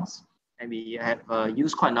trials, and we have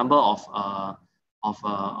used quite a number of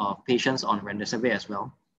patients on remdesivir as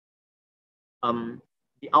well.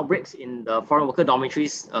 The outbreaks in the foreign worker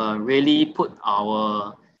dormitories really put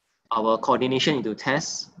our coordination into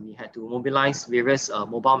tests. We had to mobilize various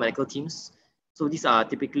mobile medical teams. So these are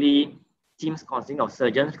typically teams consisting of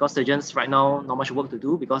surgeons, because surgeons right now not much work to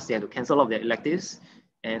do because they have to cancel all of their electives.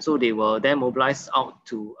 And so they were then mobilized out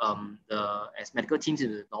to as medical teams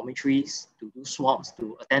in the dormitories to do swabs,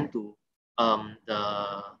 to attend to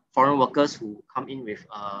the foreign workers who come in with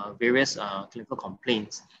various clinical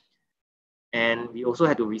complaints. And we also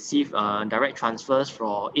had to receive direct transfers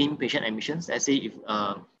for inpatient admissions. Let's say if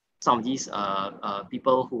some of these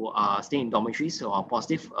people who are staying in dormitories or are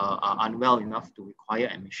positive are unwell enough to require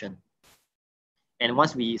admission. And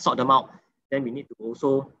once we sort them out, then we need to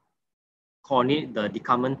also coordinate the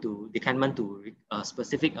decanment to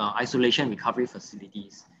specific isolation recovery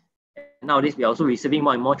facilities. And nowadays, we are also receiving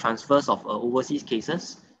more and more transfers of overseas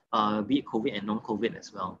cases, be it COVID and non-COVID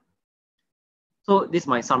as well. So this is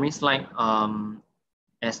my summary slide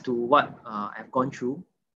as to what I've gone through.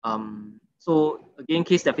 So again,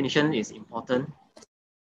 case definition is important.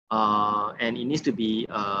 And it needs to be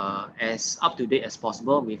as up-to-date as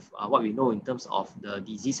possible with what we know in terms of the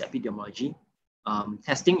disease epidemiology.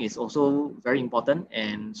 Testing is also very important,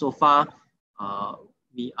 and so far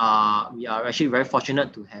we are actually very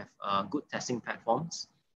fortunate to have good testing platforms.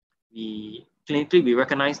 Clinically, we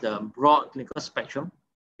recognize the broad clinical spectrum.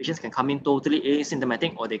 Patients can come in totally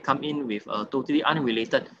asymptomatic, or they come in with a totally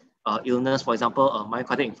unrelated illness, for example, a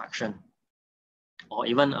myocardial infarction, or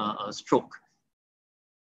even a stroke.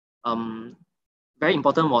 Very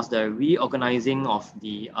important was the reorganizing of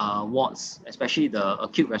the wards, especially the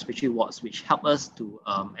acute respiratory wards, which helped us to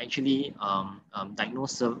actually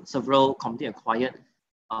diagnose several community-acquired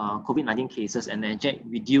COVID-19 cases and then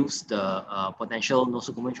reduce the potential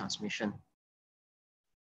nosocomial transmission.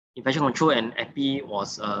 Infection control and EPI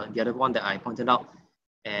was the other one that I pointed out,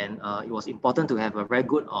 and it was important to have a very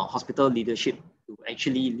good hospital leadership to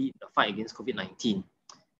actually lead the fight against COVID-19.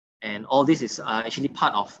 And all this is actually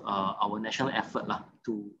part of our national effort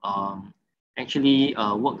to actually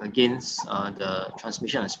work against the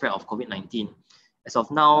transmission and spread of COVID-19. As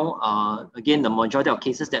of now, again, the majority of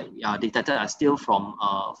cases that are detected are still from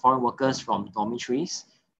foreign workers from dormitories.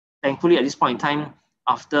 Thankfully, at this point in time,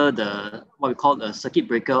 after what we call the circuit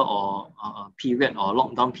breaker or period or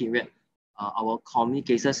lockdown period, our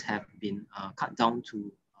community cases have been cut down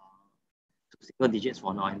to single digits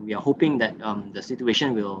for now, and we are hoping that the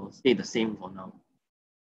situation will stay the same for now.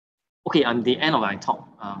 Okay, I'm the end of my talk.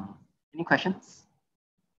 Any questions?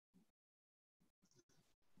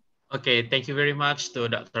 Okay, thank you very much to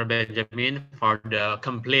Dr. Benjamin for the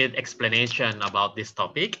complete explanation about this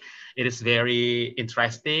topic. It is very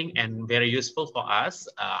interesting and very useful for us.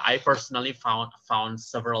 I personally found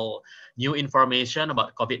several new information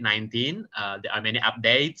about COVID-19. There are many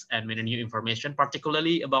updates and many new information,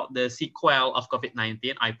 particularly about the sequel of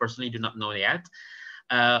COVID-19. I personally do not know yet.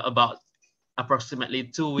 About approximately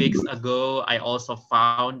 2 weeks ago, I also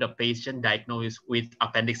found a patient diagnosed with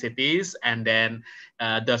appendicitis, and then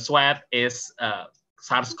the swab is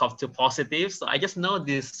SARS-CoV-2 positive. So I just know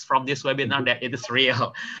this from this webinar that it is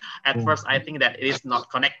real. At first, I think that it is not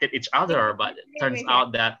connected each other, but it turns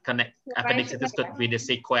out that appendicitis could be the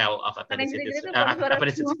sequel of appendicitis.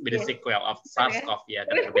 Appendicitis could be the sequel of SARS-CoV. Yeah,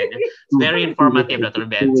 Dr. Ben. It's very informative, Dr.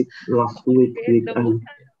 Ben. Last week,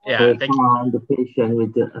 yeah, thank you. Found the patient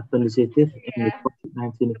with the appendicitis and the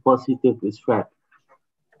COVID-19 positive is trapped.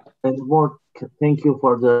 And more, thank you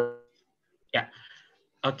for the. Yeah.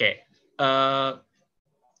 Okay.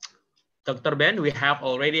 Dr. Ben, we have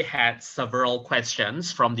already had several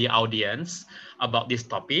questions from the audience about this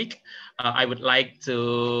topic. I will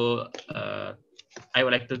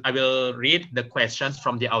read the questions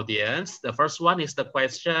from the audience. The first one is the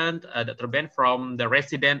question, Dr. Ben, from the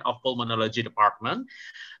resident of pulmonology department.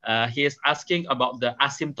 He is asking about the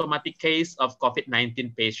asymptomatic case of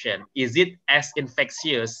COVID-19 patient. Is it as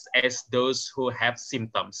infectious as those who have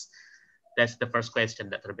symptoms? That's the first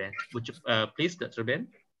question, Dr. Ben. Would you please, Dr. Ben?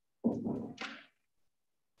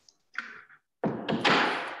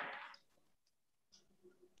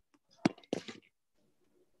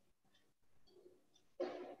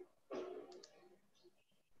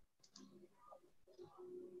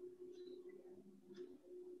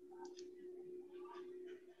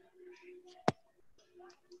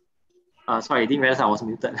 sorry, I didn't realize I was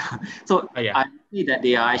muted. So yeah. I see that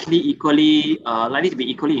they are actually equally likely to be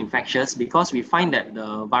equally infectious because we find that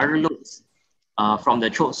the viral loads from the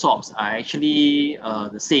throat swabs are actually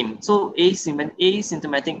the same. So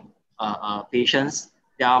asymptomatic patients,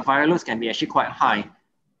 their viral loads can be actually quite high,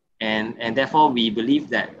 and therefore we believe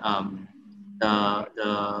that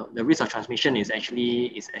the risk of transmission is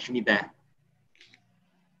actually there.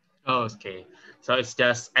 Okay, so it's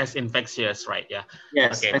just as infectious, right? Yeah.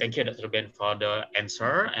 Yes. Okay, thank you, Dr. Ben, for the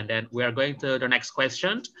answer. And then we are going to the next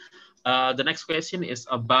question. The next question is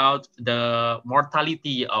about the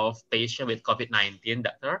mortality of patient with COVID-19,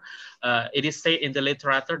 doctor. It is said in the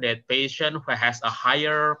literature that patient who has a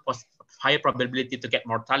higher probability to get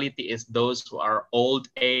mortality is those who are old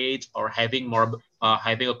age or having a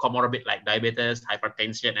comorbid like diabetes,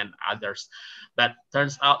 hypertension, and others. But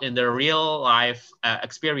turns out in the real life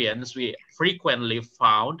experience, we frequently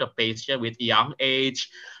found a patient with young age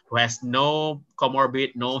who has no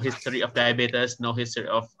comorbid, no history of diabetes, no history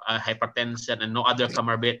of hypertension, and no other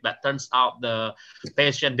comorbid. But turns out the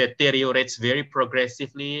patient deteriorates very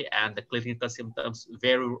progressively, and the clinical symptoms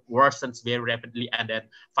worsens very rapidly, and then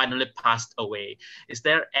finally passed away. Is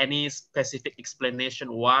there any specific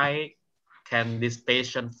explanation why can this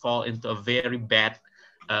patient fall into a very bad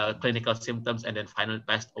clinical symptoms and then finally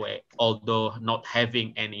passed away, although not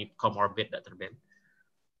having any comorbid, Dr. Ben?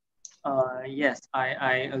 Yes,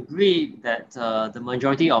 I agree that the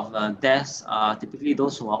majority of deaths are typically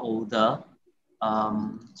those who are older.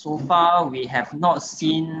 So far, we have not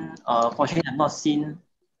seen, fortunately, have not seen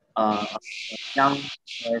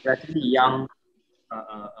relatively young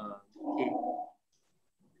case.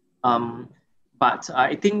 But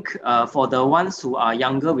I think for the ones who are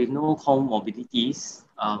younger with no comorbidities,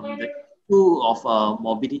 the issue of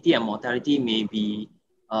morbidity and mortality may be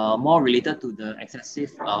more related to the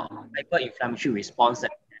excessive hyperinflammatory response.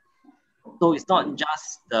 So it's not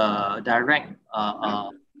just the direct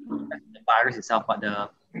the virus itself, but the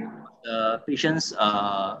patient's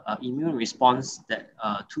immune response that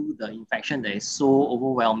to the infection that is so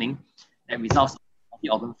overwhelming that results in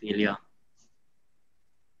organ failure.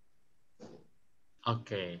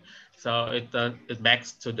 Okay, so it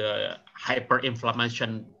backs to the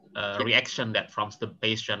hyperinflammation reaction that from the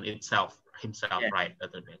patient himself, yeah. Right?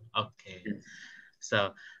 Okay, yes.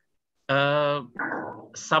 So a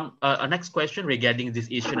next question regarding this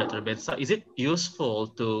issue, Dr. Ben. So is it useful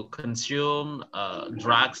to consume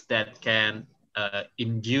drugs that can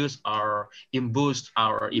induce or boost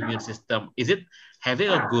our immune system? Is it having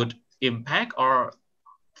a good impact or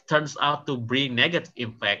turns out to bring negative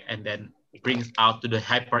impact and then brings out to the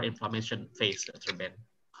hyperinflammation phase, Dr. Ben?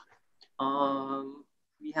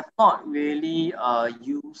 We have not really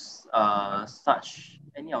used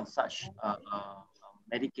any of such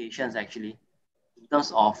medications actually in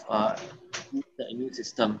terms of the immune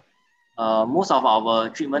system. Most of our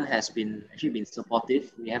treatment has been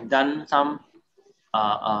supportive. We have done some.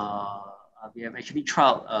 We have actually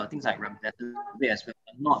tried things like remdesivir as well,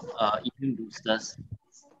 but not immune boosters.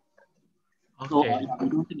 Okay. So I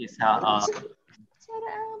don't think it's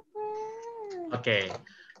Okay,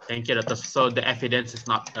 thank you, Dr. So the evidence is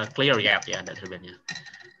not clear yet, yeah, Dr. Ben. Yeah.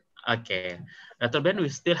 Okay, Dr. Ben, we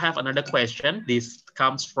still have another question. This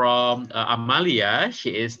comes from Amalia.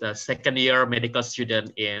 She is the second-year medical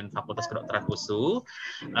student in Fakultas Kedokteran USU.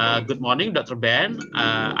 Good morning, Dr. Ben.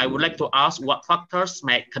 I would like to ask what factors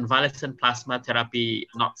make convalescent plasma therapy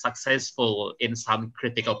not successful in some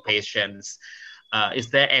critical patients?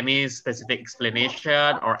 Is there any specific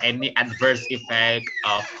explanation or any adverse effect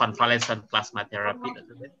of convalescent plasma therapy,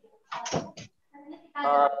 Dr. Ben?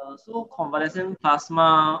 So convalescent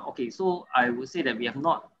plasma, okay, so I would say that we have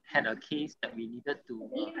not had a case that we needed to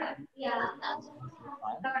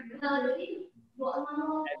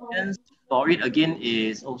evidence for it again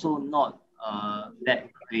is also not that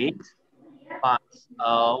great, but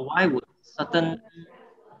why would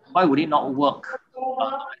it not work?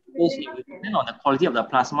 I suppose it will depend on the quality of the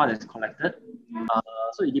plasma that's collected.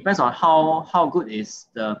 So it depends on how good is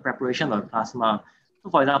the preparation of the plasma. So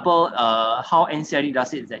for example, how NCID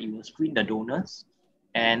does it is that it will screen the donors,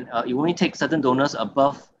 and it will only take certain donors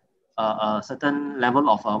above a certain level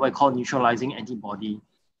of what we call neutralizing antibody.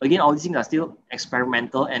 Again, all these things are still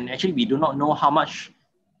experimental, and actually we do not know how much,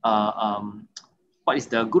 what is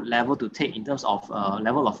the good level to take in terms of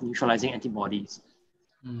level of neutralizing antibodies.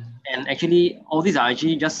 And actually, all these are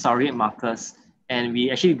actually just surrogate markers, and we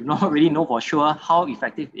actually do not really know for sure how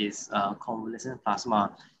effective is convalescent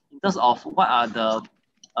plasma. In terms of what are the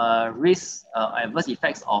risks, adverse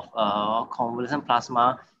effects of convalescent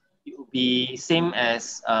plasma, it would be same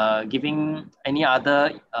as giving any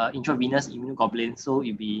other intravenous immunoglobulin. So it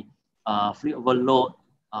would be fluid overload,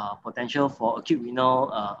 potential for acute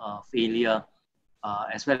renal failure,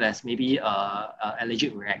 as well as maybe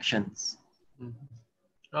allergic reactions.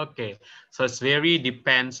 Okay, so it's very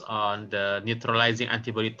depends on the neutralizing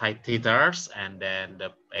antibody titers and then the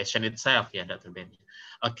patient itself. Yeah, Dr. Ben.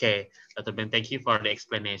 Okay, Dr. Ben, thank you for the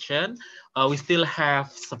explanation. We still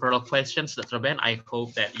have several questions, Dr. Ben. I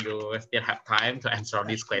hope that you still have time to answer all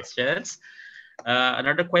these questions.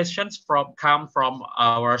 Another questions come from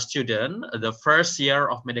our student, the first year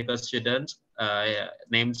of medical student,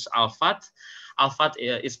 named Alfat. Alfat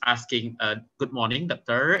is asking, good morning,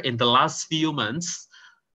 doctor. In the last few months,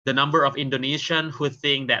 the number of Indonesians who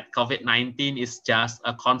think that COVID-19 is just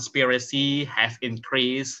a conspiracy has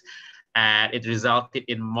increased, and it resulted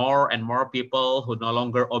in more and more people who no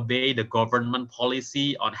longer obey the government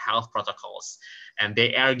policy on health protocols. And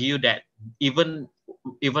they argue that even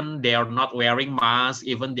they are not wearing masks,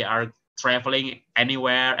 even they are traveling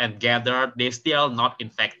anywhere and gathered, they still not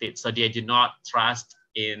infected. So they do not trust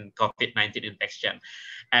in COVID-19 infection.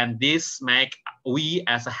 And this make we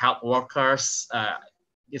as a health workers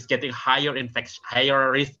is getting higher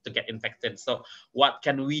risk to get infected. So what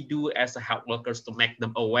can we do as a health workers to make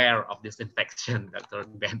them aware of this infection, Dr.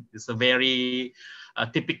 Ben? It's a very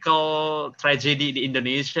typical tragedy in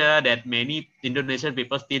Indonesia that many Indonesian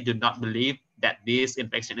people still do not believe that this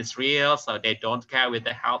infection is real, so they don't care with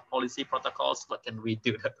the health policy protocols. What can we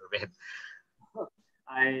do, Dr. Ben?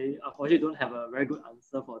 I unfortunately don't have a very good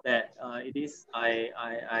answer for that.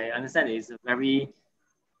 I understand it is a very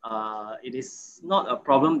it is not a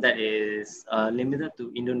problem that is limited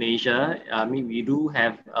to Indonesia. I mean, we do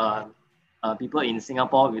have people in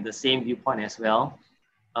Singapore with the same viewpoint as well.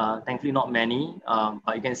 Thankfully, not many,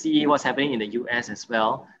 but you can see what's happening in the US as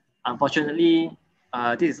well. Unfortunately,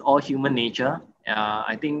 this is all human nature.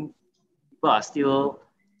 I think people are still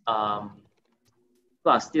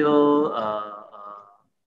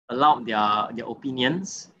allowed their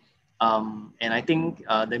opinions. And I think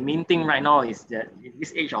the main thing right now is that in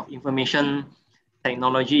this age of information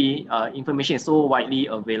technology, information is so widely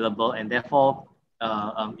available, and therefore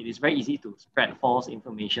it is very easy to spread false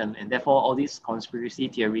information, and therefore all these conspiracy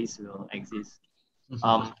theories will exist.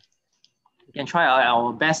 We can try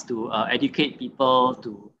our best to educate people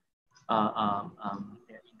to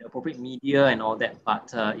the appropriate media and all that,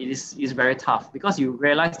 but it is very tough because you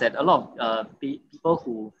realize that a lot of people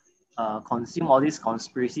who consume all these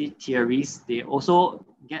conspiracy theories, they also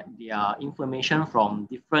get their information from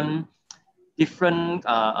different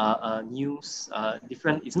news,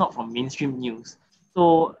 it's not from mainstream news.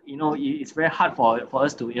 So, it's very hard for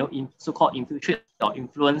us to, so-called infiltrate or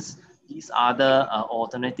influence these other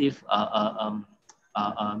alternative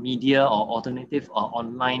media or alternative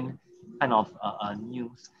online kind of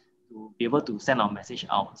news to be able to send our message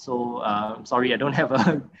out. So, sorry, I don't have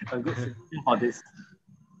a good solution for this.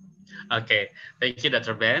 Okay, thank you,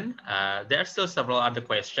 Dr. Ben. There are still several other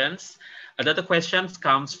questions. Another question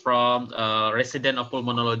comes from a resident of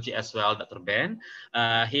pulmonology as well, Dr. Ben.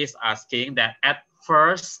 He's asking that at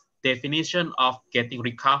first, definition of getting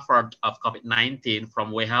recovered of COVID-19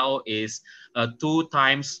 from WHO is 2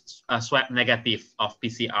 times swab negative of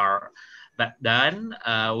PCR. But then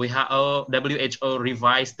WHO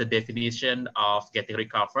revised the definition of getting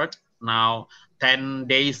recovered. Now 10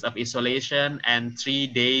 days of isolation and 3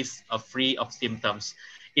 days of free of symptoms.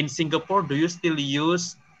 In Singapore, do you still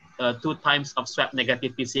use 2 times of swab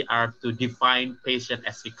negative PCR to define patient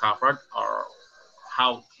as recovered, or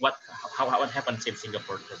what happens in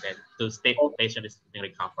Singapore to state patient is being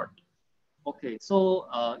recovered? Okay, so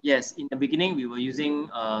yes, in the beginning we were using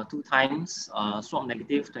 2 times swab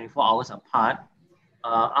negative 24 hours apart.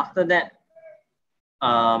 After that,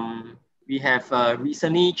 we have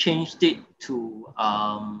recently changed it to,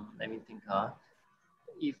 let me think,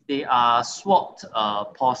 if they are swabbed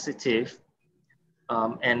positive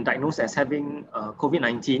and diagnosed as having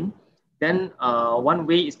COVID-19, then one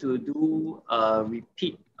way is to do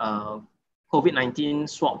repeat COVID-19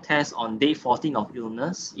 swab test on day 14 of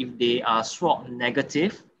illness. If they are swab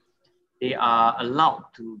negative, they are allowed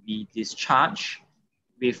to be discharged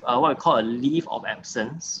with what we call a leave of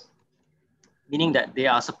absence, meaning that they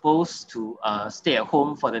are supposed to stay at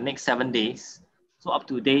home for the next 7 days, so up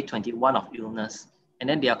to day 21 of illness. And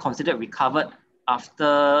then they are considered recovered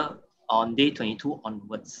after on day 22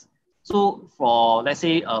 onwards. So for, let's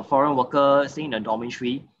say, a foreign worker staying in a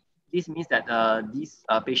dormitory, this means that these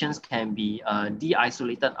patients can be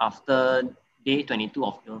de-isolated after day 22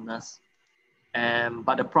 of illness.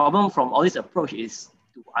 But the problem from all this approach is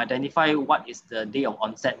to identify what is the day of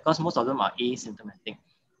onset, because most of them are asymptomatic.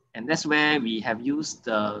 And that's where we have used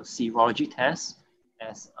the serology test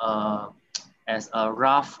as as a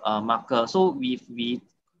rough marker. So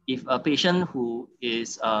if a patient who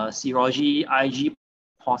is serology IG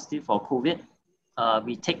positive for COVID,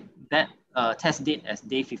 we take that test date as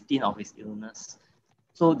day 15 of his illness.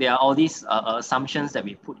 So there are all these assumptions that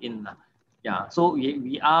we put in. Yeah, so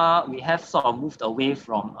we have sort of moved away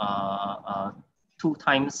from 2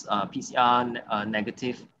 times PCR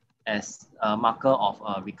negative as a marker of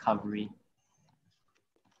recovery.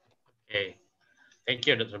 Okay. Thank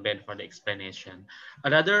you, Dr. Ben, for the explanation.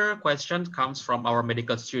 Another question comes from our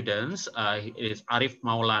medical students. It is Arif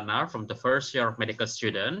Maulana from the first year of medical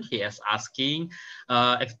student. He is asking,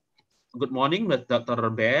 good morning, Dr.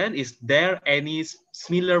 Ben. Is there any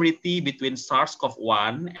similarity between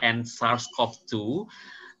SARS-CoV-1 and SARS-CoV-2?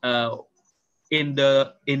 In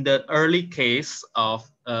the early case of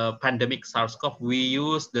pandemic SARS-CoV, we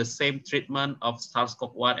use the same treatment of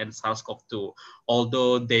SARS-CoV-1 and SARS-CoV-2,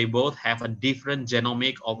 although they both have a different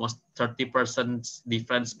genomic, almost 30%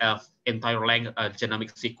 difference of entire length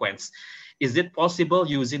genomic sequence. Is it possible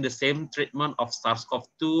using the same treatment of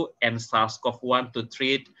SARS-CoV-2 and SARS-CoV-1 to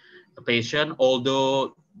treat a patient,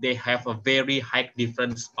 although they have a very high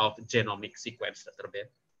difference of genomic sequence, Dr. Ben?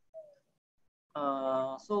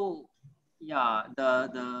 Yeah,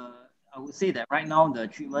 I would say that right now the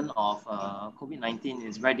treatment of COVID-19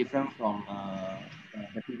 is very different from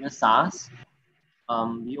the previous SARS.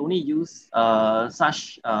 We only use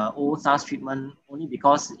such old SARS treatment only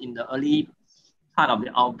because in the early part of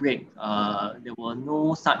the outbreak, there were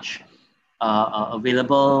no such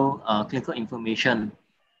available clinical information,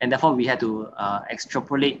 and therefore we had to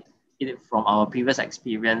extrapolate it from our previous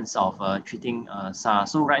experience of treating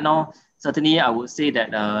SARS. So right now, certainly I would say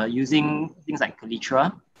that using things like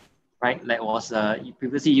Calitra, right, that was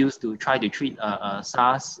previously used to try to treat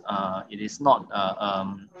SARS, it is not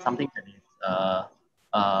something that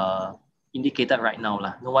is indicated right now.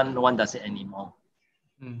 No one does it anymore.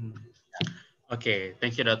 Mm-hmm. Okay,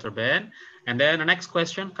 thank you, Dr. Ben. And then the next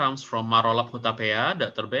question comes from Marolap Hutapea.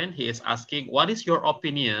 Dr. Ben, he is asking, what is your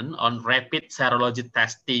opinion on rapid serology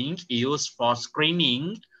testing used for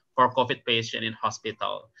screening for COVID patient in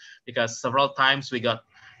hospital? Because several times we got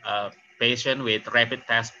patient with rapid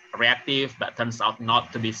test reactive, but turns out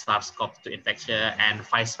not to be SARS-CoV-2 infection and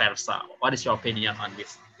vice versa. What is your opinion on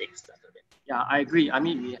this things, Dr. Ben? Yeah, I agree. I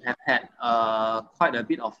mean, we have had quite a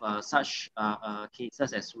bit of such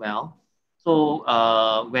cases as well. So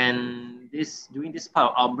during this part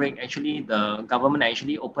of outbreak, actually the government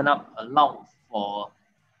actually opened up a lot for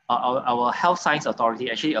our health science authority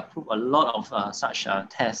actually approved a lot of such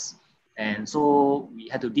tests, and so we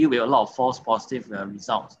had to deal with a lot of false positive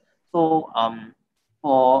results. So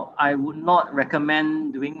I would not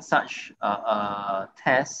recommend doing such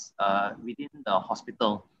tests within the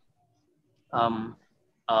hospital.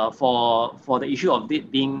 For the issue of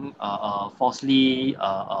it being falsely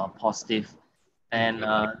positive. And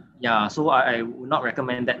yeah, so I would not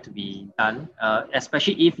recommend that to be done,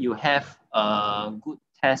 especially if you have good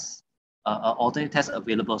tests, alternate tests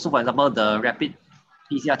available. So for example, the rapid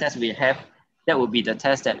PCR test we have, that would be the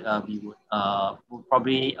test that we would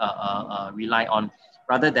probably rely on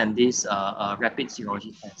rather than this rapid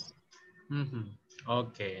serology test. Mm-hmm.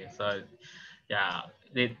 Okay, so yeah,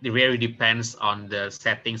 it really depends on the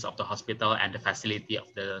settings of the hospital and the facility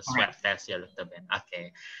of the swab test here, Dr. Ben.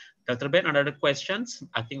 Okay. Dr. Ben, another questions?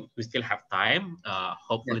 I think we still have time.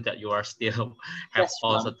 Hopefully that you are still have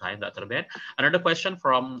also time, Dr. Ben. Another question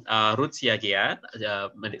from Ruth Siagian,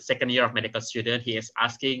 second year of medical student. He is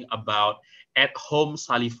asking about at-home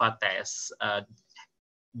saliva tests.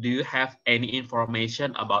 Do you have any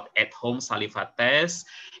information about at-home saliva tests?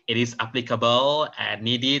 It is applicable and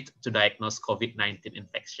needed to diagnose COVID-19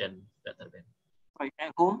 infection, Dr. Ben. Sorry,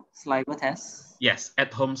 at-home saliva tests? Yes,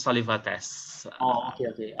 at-home saliva tests. Oh,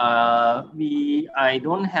 okay. I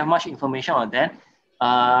don't have much information on that.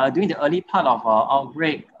 During the early part of our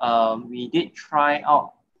outbreak, we did try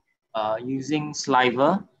out using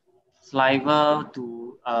saliva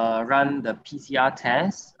to run the PCR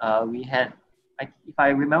test. We had, if I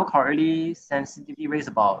remember correctly, sensitivity rates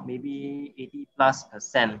about maybe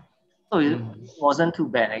 80+%. So it wasn't too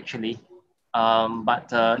bad actually.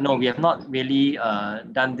 But no, we have not really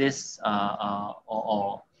done this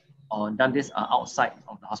or done this outside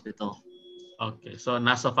of the hospital. Okay, so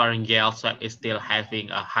nasopharyngeal swab is still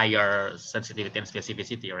having a higher sensitivity and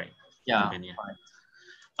specificity, right? Yeah. Right.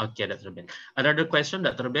 Okay, Dr. Ben. Another question,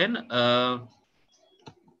 Dr. Ben. I'm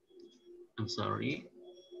sorry.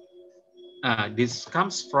 This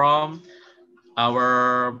comes from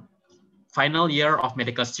our final year of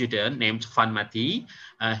medical student named Fanmati.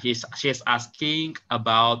 She's asking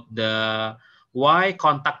about why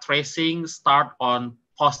contact tracing start on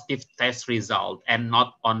positive test result and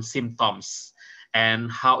not on symptoms,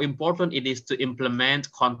 and how important it is to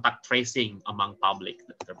implement contact tracing among public,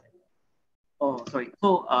 Dr. Ben? Oh, sorry.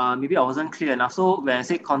 So maybe I wasn't clear enough. So when I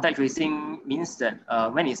say contact tracing means that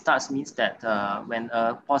when it starts means that when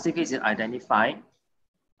a positive case is identified,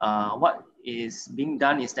 what is being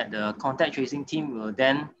done is that the contact tracing team will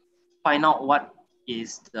then find out when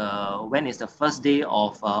is the first day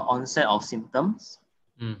of onset of symptoms.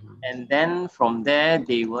 Mm-hmm. And then from there,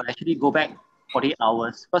 they will actually go back 48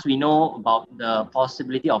 hours because we know about the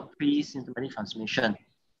possibility of pre-symptomatic transmission.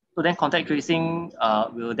 So then contact tracing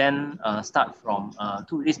will then start from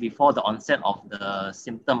 2 days before the onset of the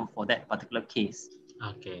symptom for that particular case.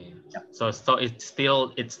 Okay. Yeah. So it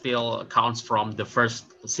still counts from the first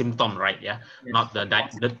symptom, right? Yeah. Yes. Not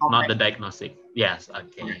the diagnostic. Yes.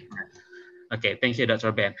 Okay. Okay. Thank you,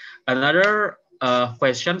 Dr. Ben. Another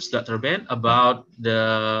questions, Dr. Ben, about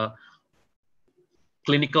the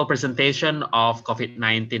clinical presentation of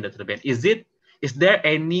COVID-19, Dr. Ben. Is there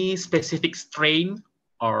any specific strain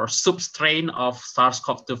or substrain of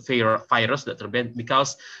SARS-CoV-2 virus, Dr. Ben?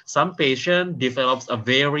 Because some patient develops a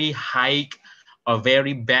very high or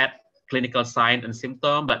very bad clinical sign and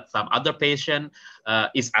symptom, but some other patient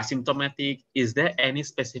is asymptomatic. Is there any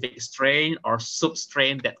specific strain or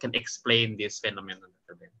substrain that can explain this phenomenon,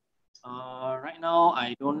 Dr. Ben? Right now,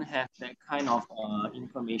 I don't have that kind of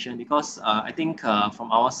information because I think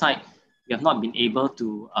from our side, we have not been able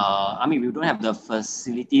to, we don't have the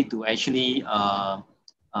facility to actually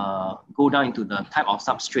go down into the type of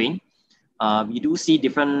substrain. We do see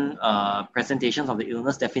different presentations of the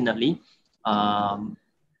illness, definitely.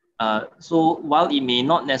 So while it may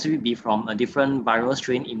not necessarily be from a different viral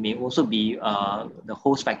strain, it may also be the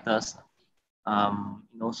host factors.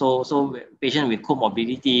 So patient with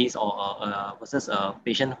comorbidities or versus a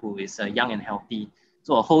patient who is young and healthy.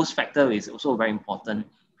 So a host factor is also very important.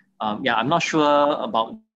 I'm not sure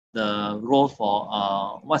about the role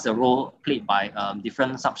for what's the role played by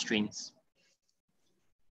different substrains.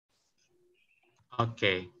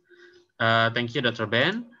 Okay, thank you, Dr.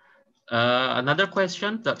 Ben. Another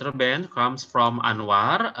question, Dr. Ben, comes from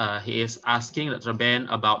Anwar. He is asking Dr. Ben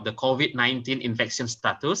about the COVID-19 infection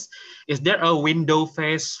status. Is there a window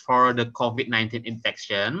phase for the COVID-19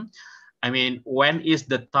 infection? I mean, when is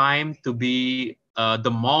the time to be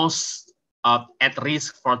the most at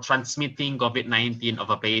risk for transmitting COVID-19 of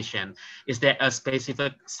a patient? Is there a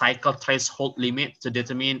specific cycle threshold limit to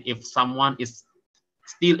determine if someone is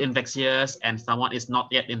still infectious and someone is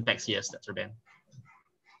not yet infectious, Dr. Ben?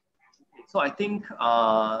 So I think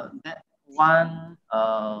that one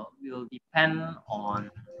will depend on,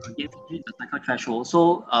 again, the cycle threshold.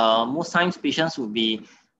 So most times patients will be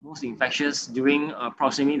most infectious during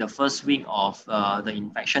approximately the first week of the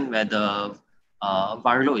infection where the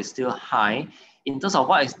viral load is still high. In terms of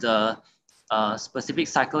what is the specific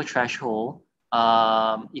cycle threshold,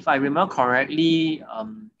 if I remember correctly,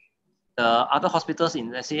 the other hospitals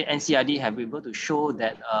in, let's say, NCRD have been able to show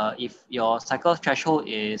that if your cycle threshold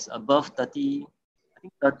is above 30, I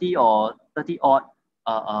think 30 or 30 odd,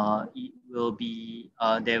 it will be,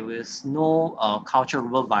 there is no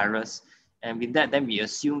culturable virus. And with that, then we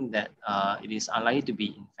assume that it is unlikely to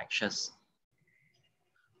be infectious.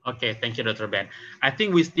 Okay, thank you, Dr. Ben. I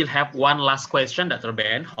think we still have one last question, Dr.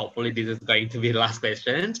 Ben. Hopefully this is going to be the last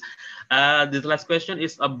question. The last question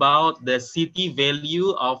is about the CT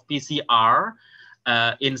value of PCR.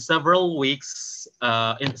 In several weeks,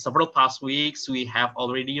 in several past weeks, we have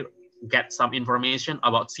already get some information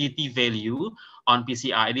about CT value on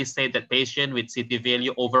PCR. It is said that patient with CT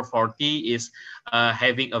value over 40 is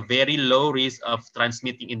having a very low risk of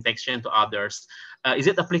transmitting infection to others. Is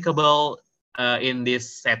it applicable in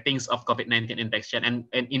these settings of COVID-19 infection? And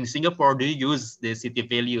in Singapore, do you use the CT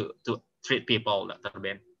value to treat people, Dr.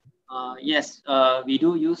 Ben? Yes, we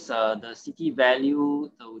do use the CT value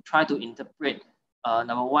to try to interpret,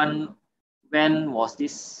 number one, when was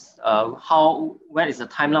this, where is the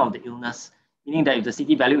timeline of the illness? Meaning that if the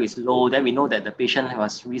CT value is low, then we know that the patient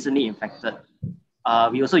was recently infected.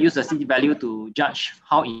 We also use the CT value to judge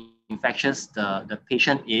how infectious the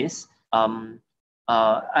patient is.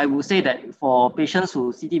 I would say that for patients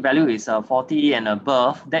whose CT value is 40 and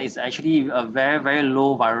above, that is actually a very, very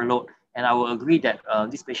low viral load. And I will agree that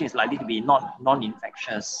this patient is likely to be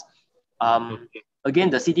non-infectious. Again,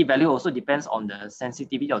 the CT value also depends on the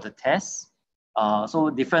sensitivity of the test. So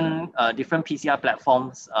different PCR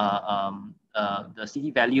platforms, the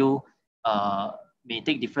CT value may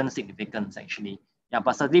take different significance actually. Yeah,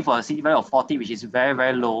 but certainly for a CT value of 40, which is very,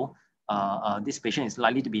 very low, this patient is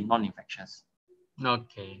likely to be non-infectious.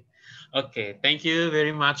 Okay. Okay. Thank you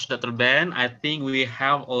very much, Dr. Ben. I think we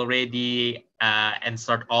have already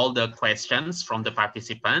answered all the questions from the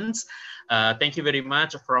participants. Thank you very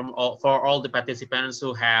much for all the participants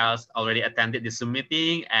who has already attended this Zoom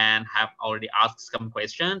meeting and have already asked some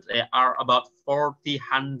questions. There are about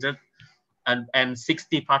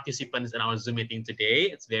 160 participants in our Zoom meeting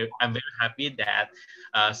today. I'm very happy that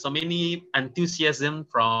so many enthusiasm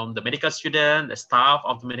from the medical student, the staff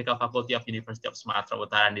of the Medical Faculty of University of Sumatera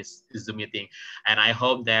Utara in this Zoom meeting. And I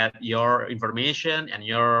hope that your information and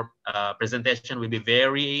your presentation will be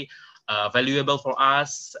very valuable for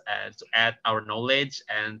us to add our knowledge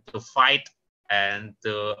and to fight and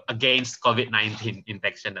against COVID-19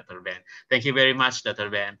 infection, Dr. Ben. Thank you very much, Dr.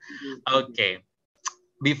 Ben. Okay.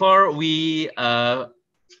 Before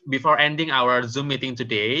ending our Zoom meeting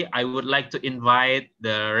today, I would like to invite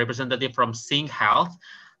the representative from Sync Health,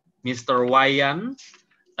 Mr. Wayan,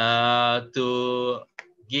 to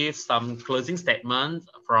give some closing statement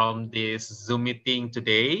from this Zoom meeting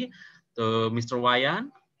today. To Mr.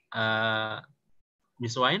 Wayan,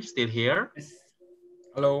 Mr. Wayan, still here?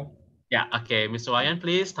 Hello. Yeah, okay, Mr. Wayan,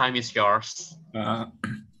 please, time is yours.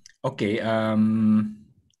 Oke,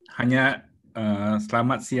 hanya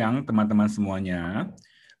selamat siang teman-teman semuanya.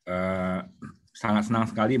 Sangat senang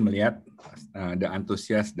sekali melihat the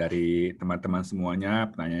antusias dari teman-teman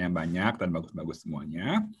semuanya, pertanyaannya banyak dan bagus-bagus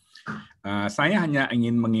semuanya. Saya hanya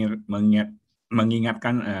ingin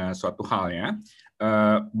mengingatkan suatu hal ya.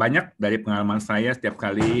 Banyak dari pengalaman saya setiap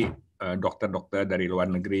kali dokter-dokter dari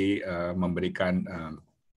luar negeri memberikan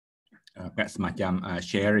kayak semacam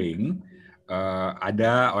sharing,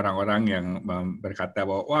 ada orang-orang yang berkata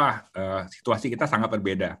bahwa wah situasi kita sangat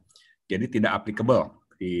berbeda, jadi tidak applicable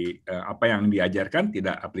di apa yang diajarkan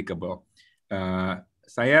tidak applicable.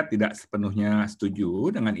 Saya tidak sepenuhnya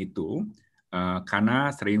setuju dengan itu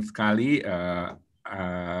karena sering sekali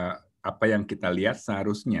apa yang kita lihat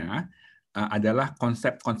seharusnya adalah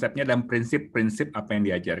konsep-konsepnya dan prinsip-prinsip apa yang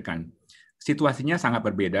diajarkan. Situasinya sangat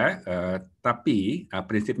berbeda, tapi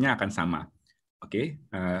prinsipnya akan sama. Oke,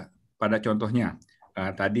 pada contohnya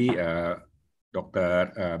tadi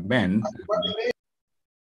Dr. Ben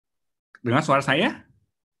dengar suara saya?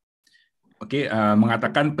 Oke,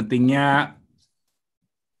 mengatakan pentingnya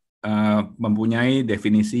mempunyai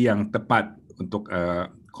definisi yang tepat untuk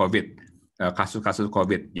COVID. Kasus-kasus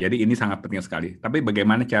COVID. Jadi ini sangat penting sekali. Tapi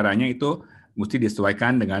bagaimana caranya itu mesti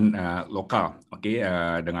disesuaikan dengan lokal, oke,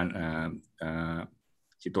 dengan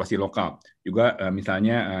situasi lokal. Juga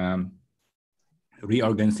misalnya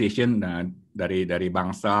reorganization dari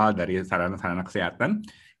bangsal, dari sarana-sarana kesehatan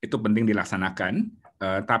itu penting dilaksanakan.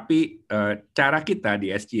 Tapi cara kita di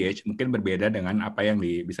SGH mungkin berbeda dengan apa yang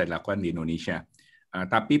bisa dilakukan di Indonesia.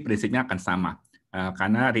 Tapi prinsipnya akan sama.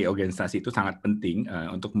 Karena reorganisasi itu sangat penting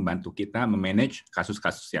untuk membantu kita memanage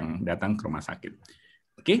kasus-kasus yang datang ke rumah sakit.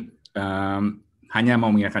 Oke, hanya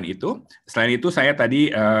mau mengingatkan itu. Selain itu, saya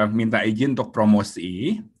tadi minta izin untuk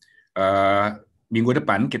promosi. Minggu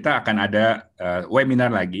depan kita akan ada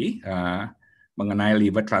webinar lagi mengenai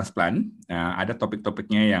liver transplant. Ada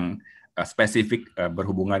topik-topiknya yang spesifik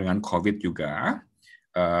berhubungan dengan COVID juga.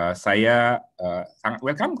 Saya sangat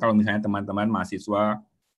welcome kalau misalnya teman-teman mahasiswa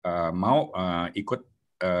mau ikut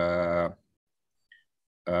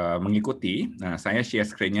mengikuti. Nah, saya share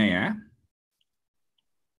screen-nya ya.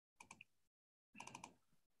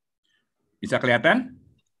 Bisa kelihatan?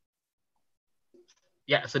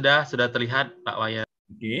 Ya, sudah terlihat Pak Wayan.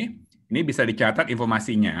 Oke, ini bisa dicatat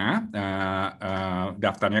informasinya,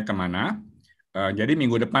 daftarnya kemana. Jadi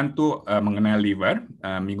minggu depan tuh mengenai liver,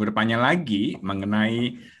 minggu depannya lagi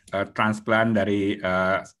mengenai transplant dari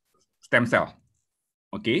stem cell.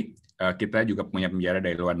 Oke, kita juga punya pembicara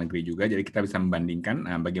dari luar negeri juga, jadi kita bisa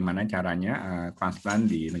membandingkan bagaimana caranya transplant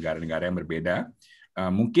di negara-negara yang berbeda.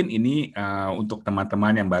 Mungkin ini untuk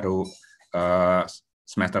teman-teman yang baru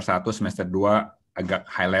semester 1, semester 2 agak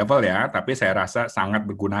high level ya, tapi saya rasa sangat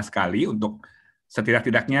berguna sekali untuk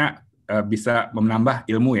setidak-tidaknya bisa menambah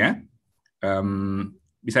ilmu ya.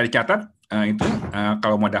 Bisa dicatat itu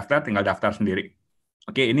kalau mau daftar tinggal daftar sendiri.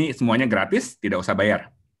 Oke, ini semuanya gratis, tidak usah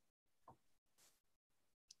bayar.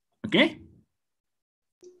 Oke?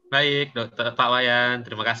 Baik, Dokter Pak Wayan.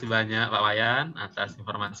 Terima kasih banyak Pak Wayan atas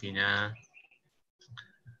informasinya.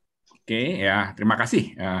 Oke, ya terima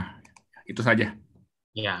kasih. Itu saja.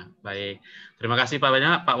 Ya, baik. Terima kasih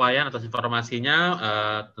Pak Wayan atas informasinya.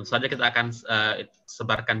 Tentu saja kita akan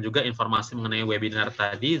sebarkan juga informasi mengenai webinar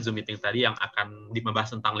tadi, Zoom meeting tadi yang akan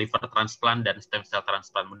membahas tentang liver transplant dan stem cell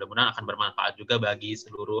transplant. Mudah-mudahan akan bermanfaat juga bagi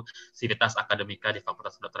seluruh sivitas akademika di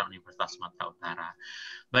Fakultas Kedokteran Universitas Sumatera Utara.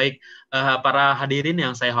 Baik, para hadirin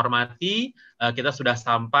yang saya hormati, kita sudah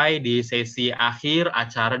sampai di sesi akhir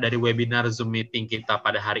acara dari webinar Zoom meeting kita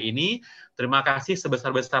pada hari ini. Terima kasih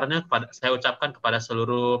sebesar-besarnya saya ucapkan kepada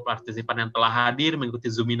seluruh partisipan yang telah hadir mengikuti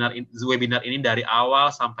webinar ini dari awal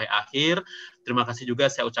sampai akhir. Terima kasih juga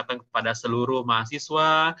saya ucapkan kepada seluruh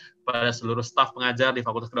mahasiswa, kepada seluruh staf pengajar di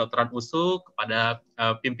Fakultas Kedokteran USU, kepada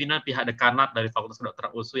pimpinan pihak dekanat dari Fakultas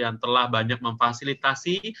Kedokteran USU yang telah banyak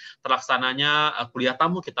memfasilitasi terlaksananya kuliah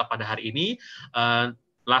tamu kita pada hari ini.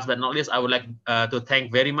 Last but not least, I would like to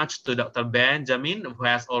thank very much to Dr. Benjamin, who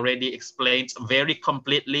has already explained very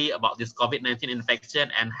completely about this COVID-19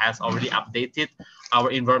 infection and has already updated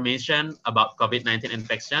our information about COVID-19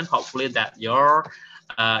 infection. Hopefully that your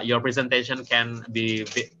presentation can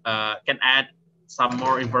add some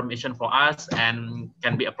more information for us and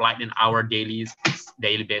can be applied in our daily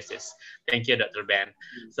basis. Thank you, Dr. Ben.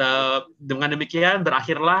 So, dengan demikian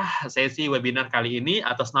berakhirlah sesi webinar kali ini.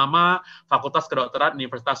 Atas nama Fakultas Kedokteran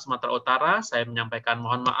Universitas Sumatera Utara, saya menyampaikan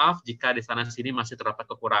mohon maaf jika di sana-sini masih terdapat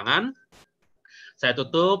kekurangan. Saya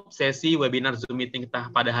tutup sesi webinar Zoom meeting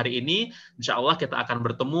kita pada hari ini. Insya Allah kita akan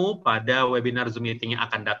bertemu pada webinar Zoom meeting yang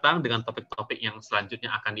akan datang dengan topik-topik yang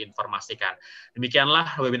selanjutnya akan diinformasikan.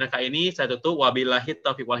 Demikianlah webinar kali ini. Saya tutup. Wabillahi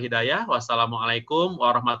taufiq wal hidayah. Wassalamualaikum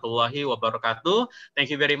warahmatullahi wabarakatuh.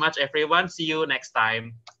 Thank you very much everyone. See you next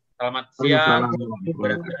time. Selamat siang.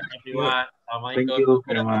 Everyone. Assalamualaikum.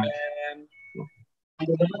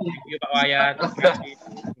 Thank you Pak Wayan.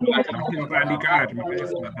 Terima kasih Pak Andika, terima kasih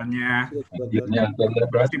kesempatannya.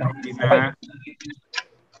 Terima kasih Pak Dina.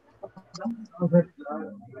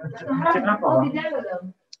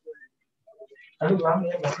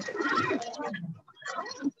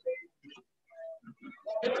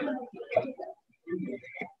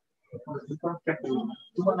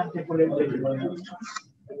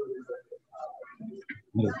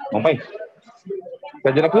 Ngomong.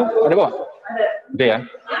 Kajian aku ada bawah? Udah ya?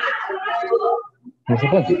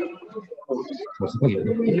 Masuk lagi? Masuk lagi?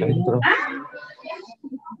 Kali itu terus.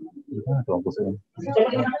 Gimana tuh aku sih?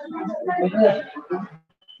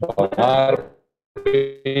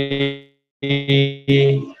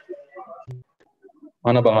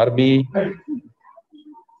 Mana Bang Arbi?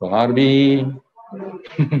 Bang Arbi.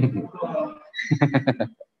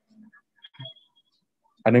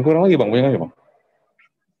 Ada yang kurang lagi Bang? Punya lagi Bang?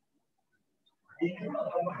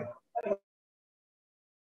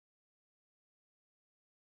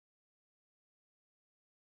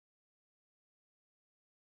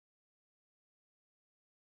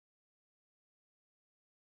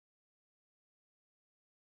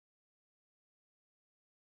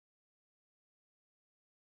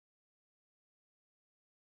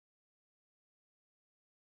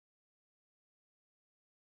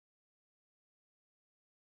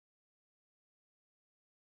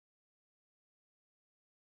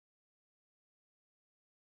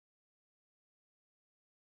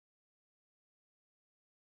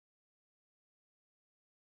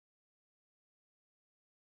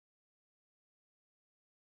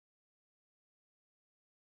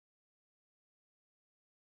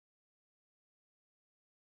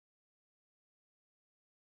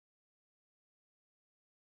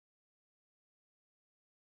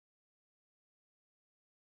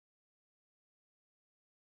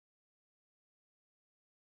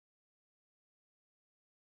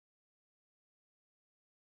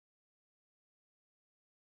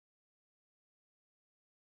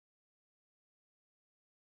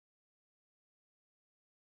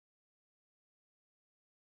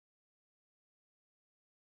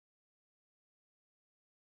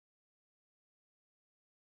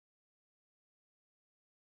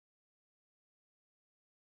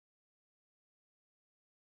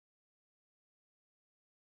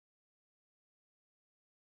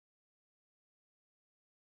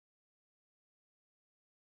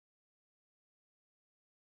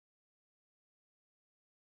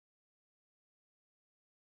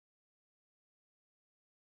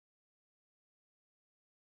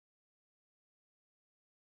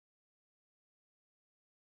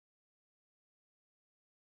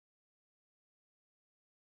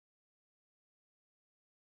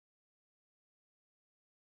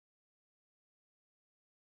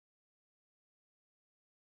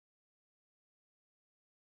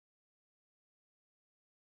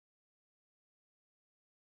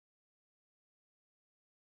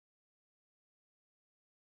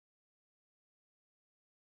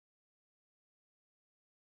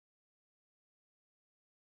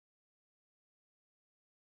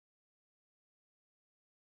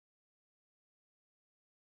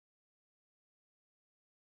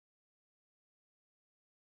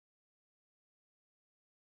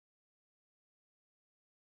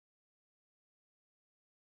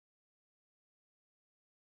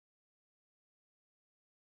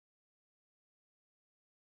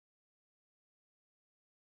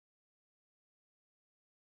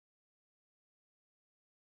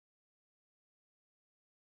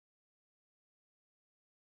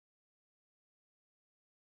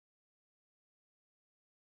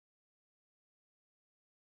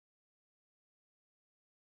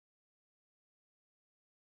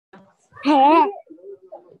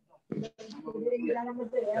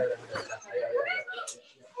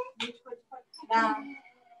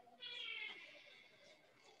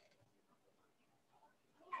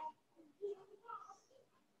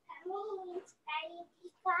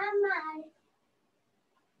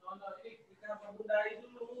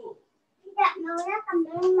 Tidak maunya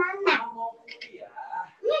kembali mana?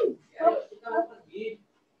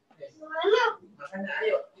 Makanya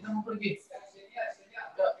ayo kita mau pergi.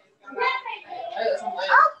 Ayo sama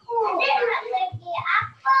ayo. Aku. Ada pergi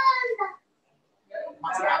apa?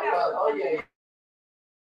 Masak apel. Oh iya.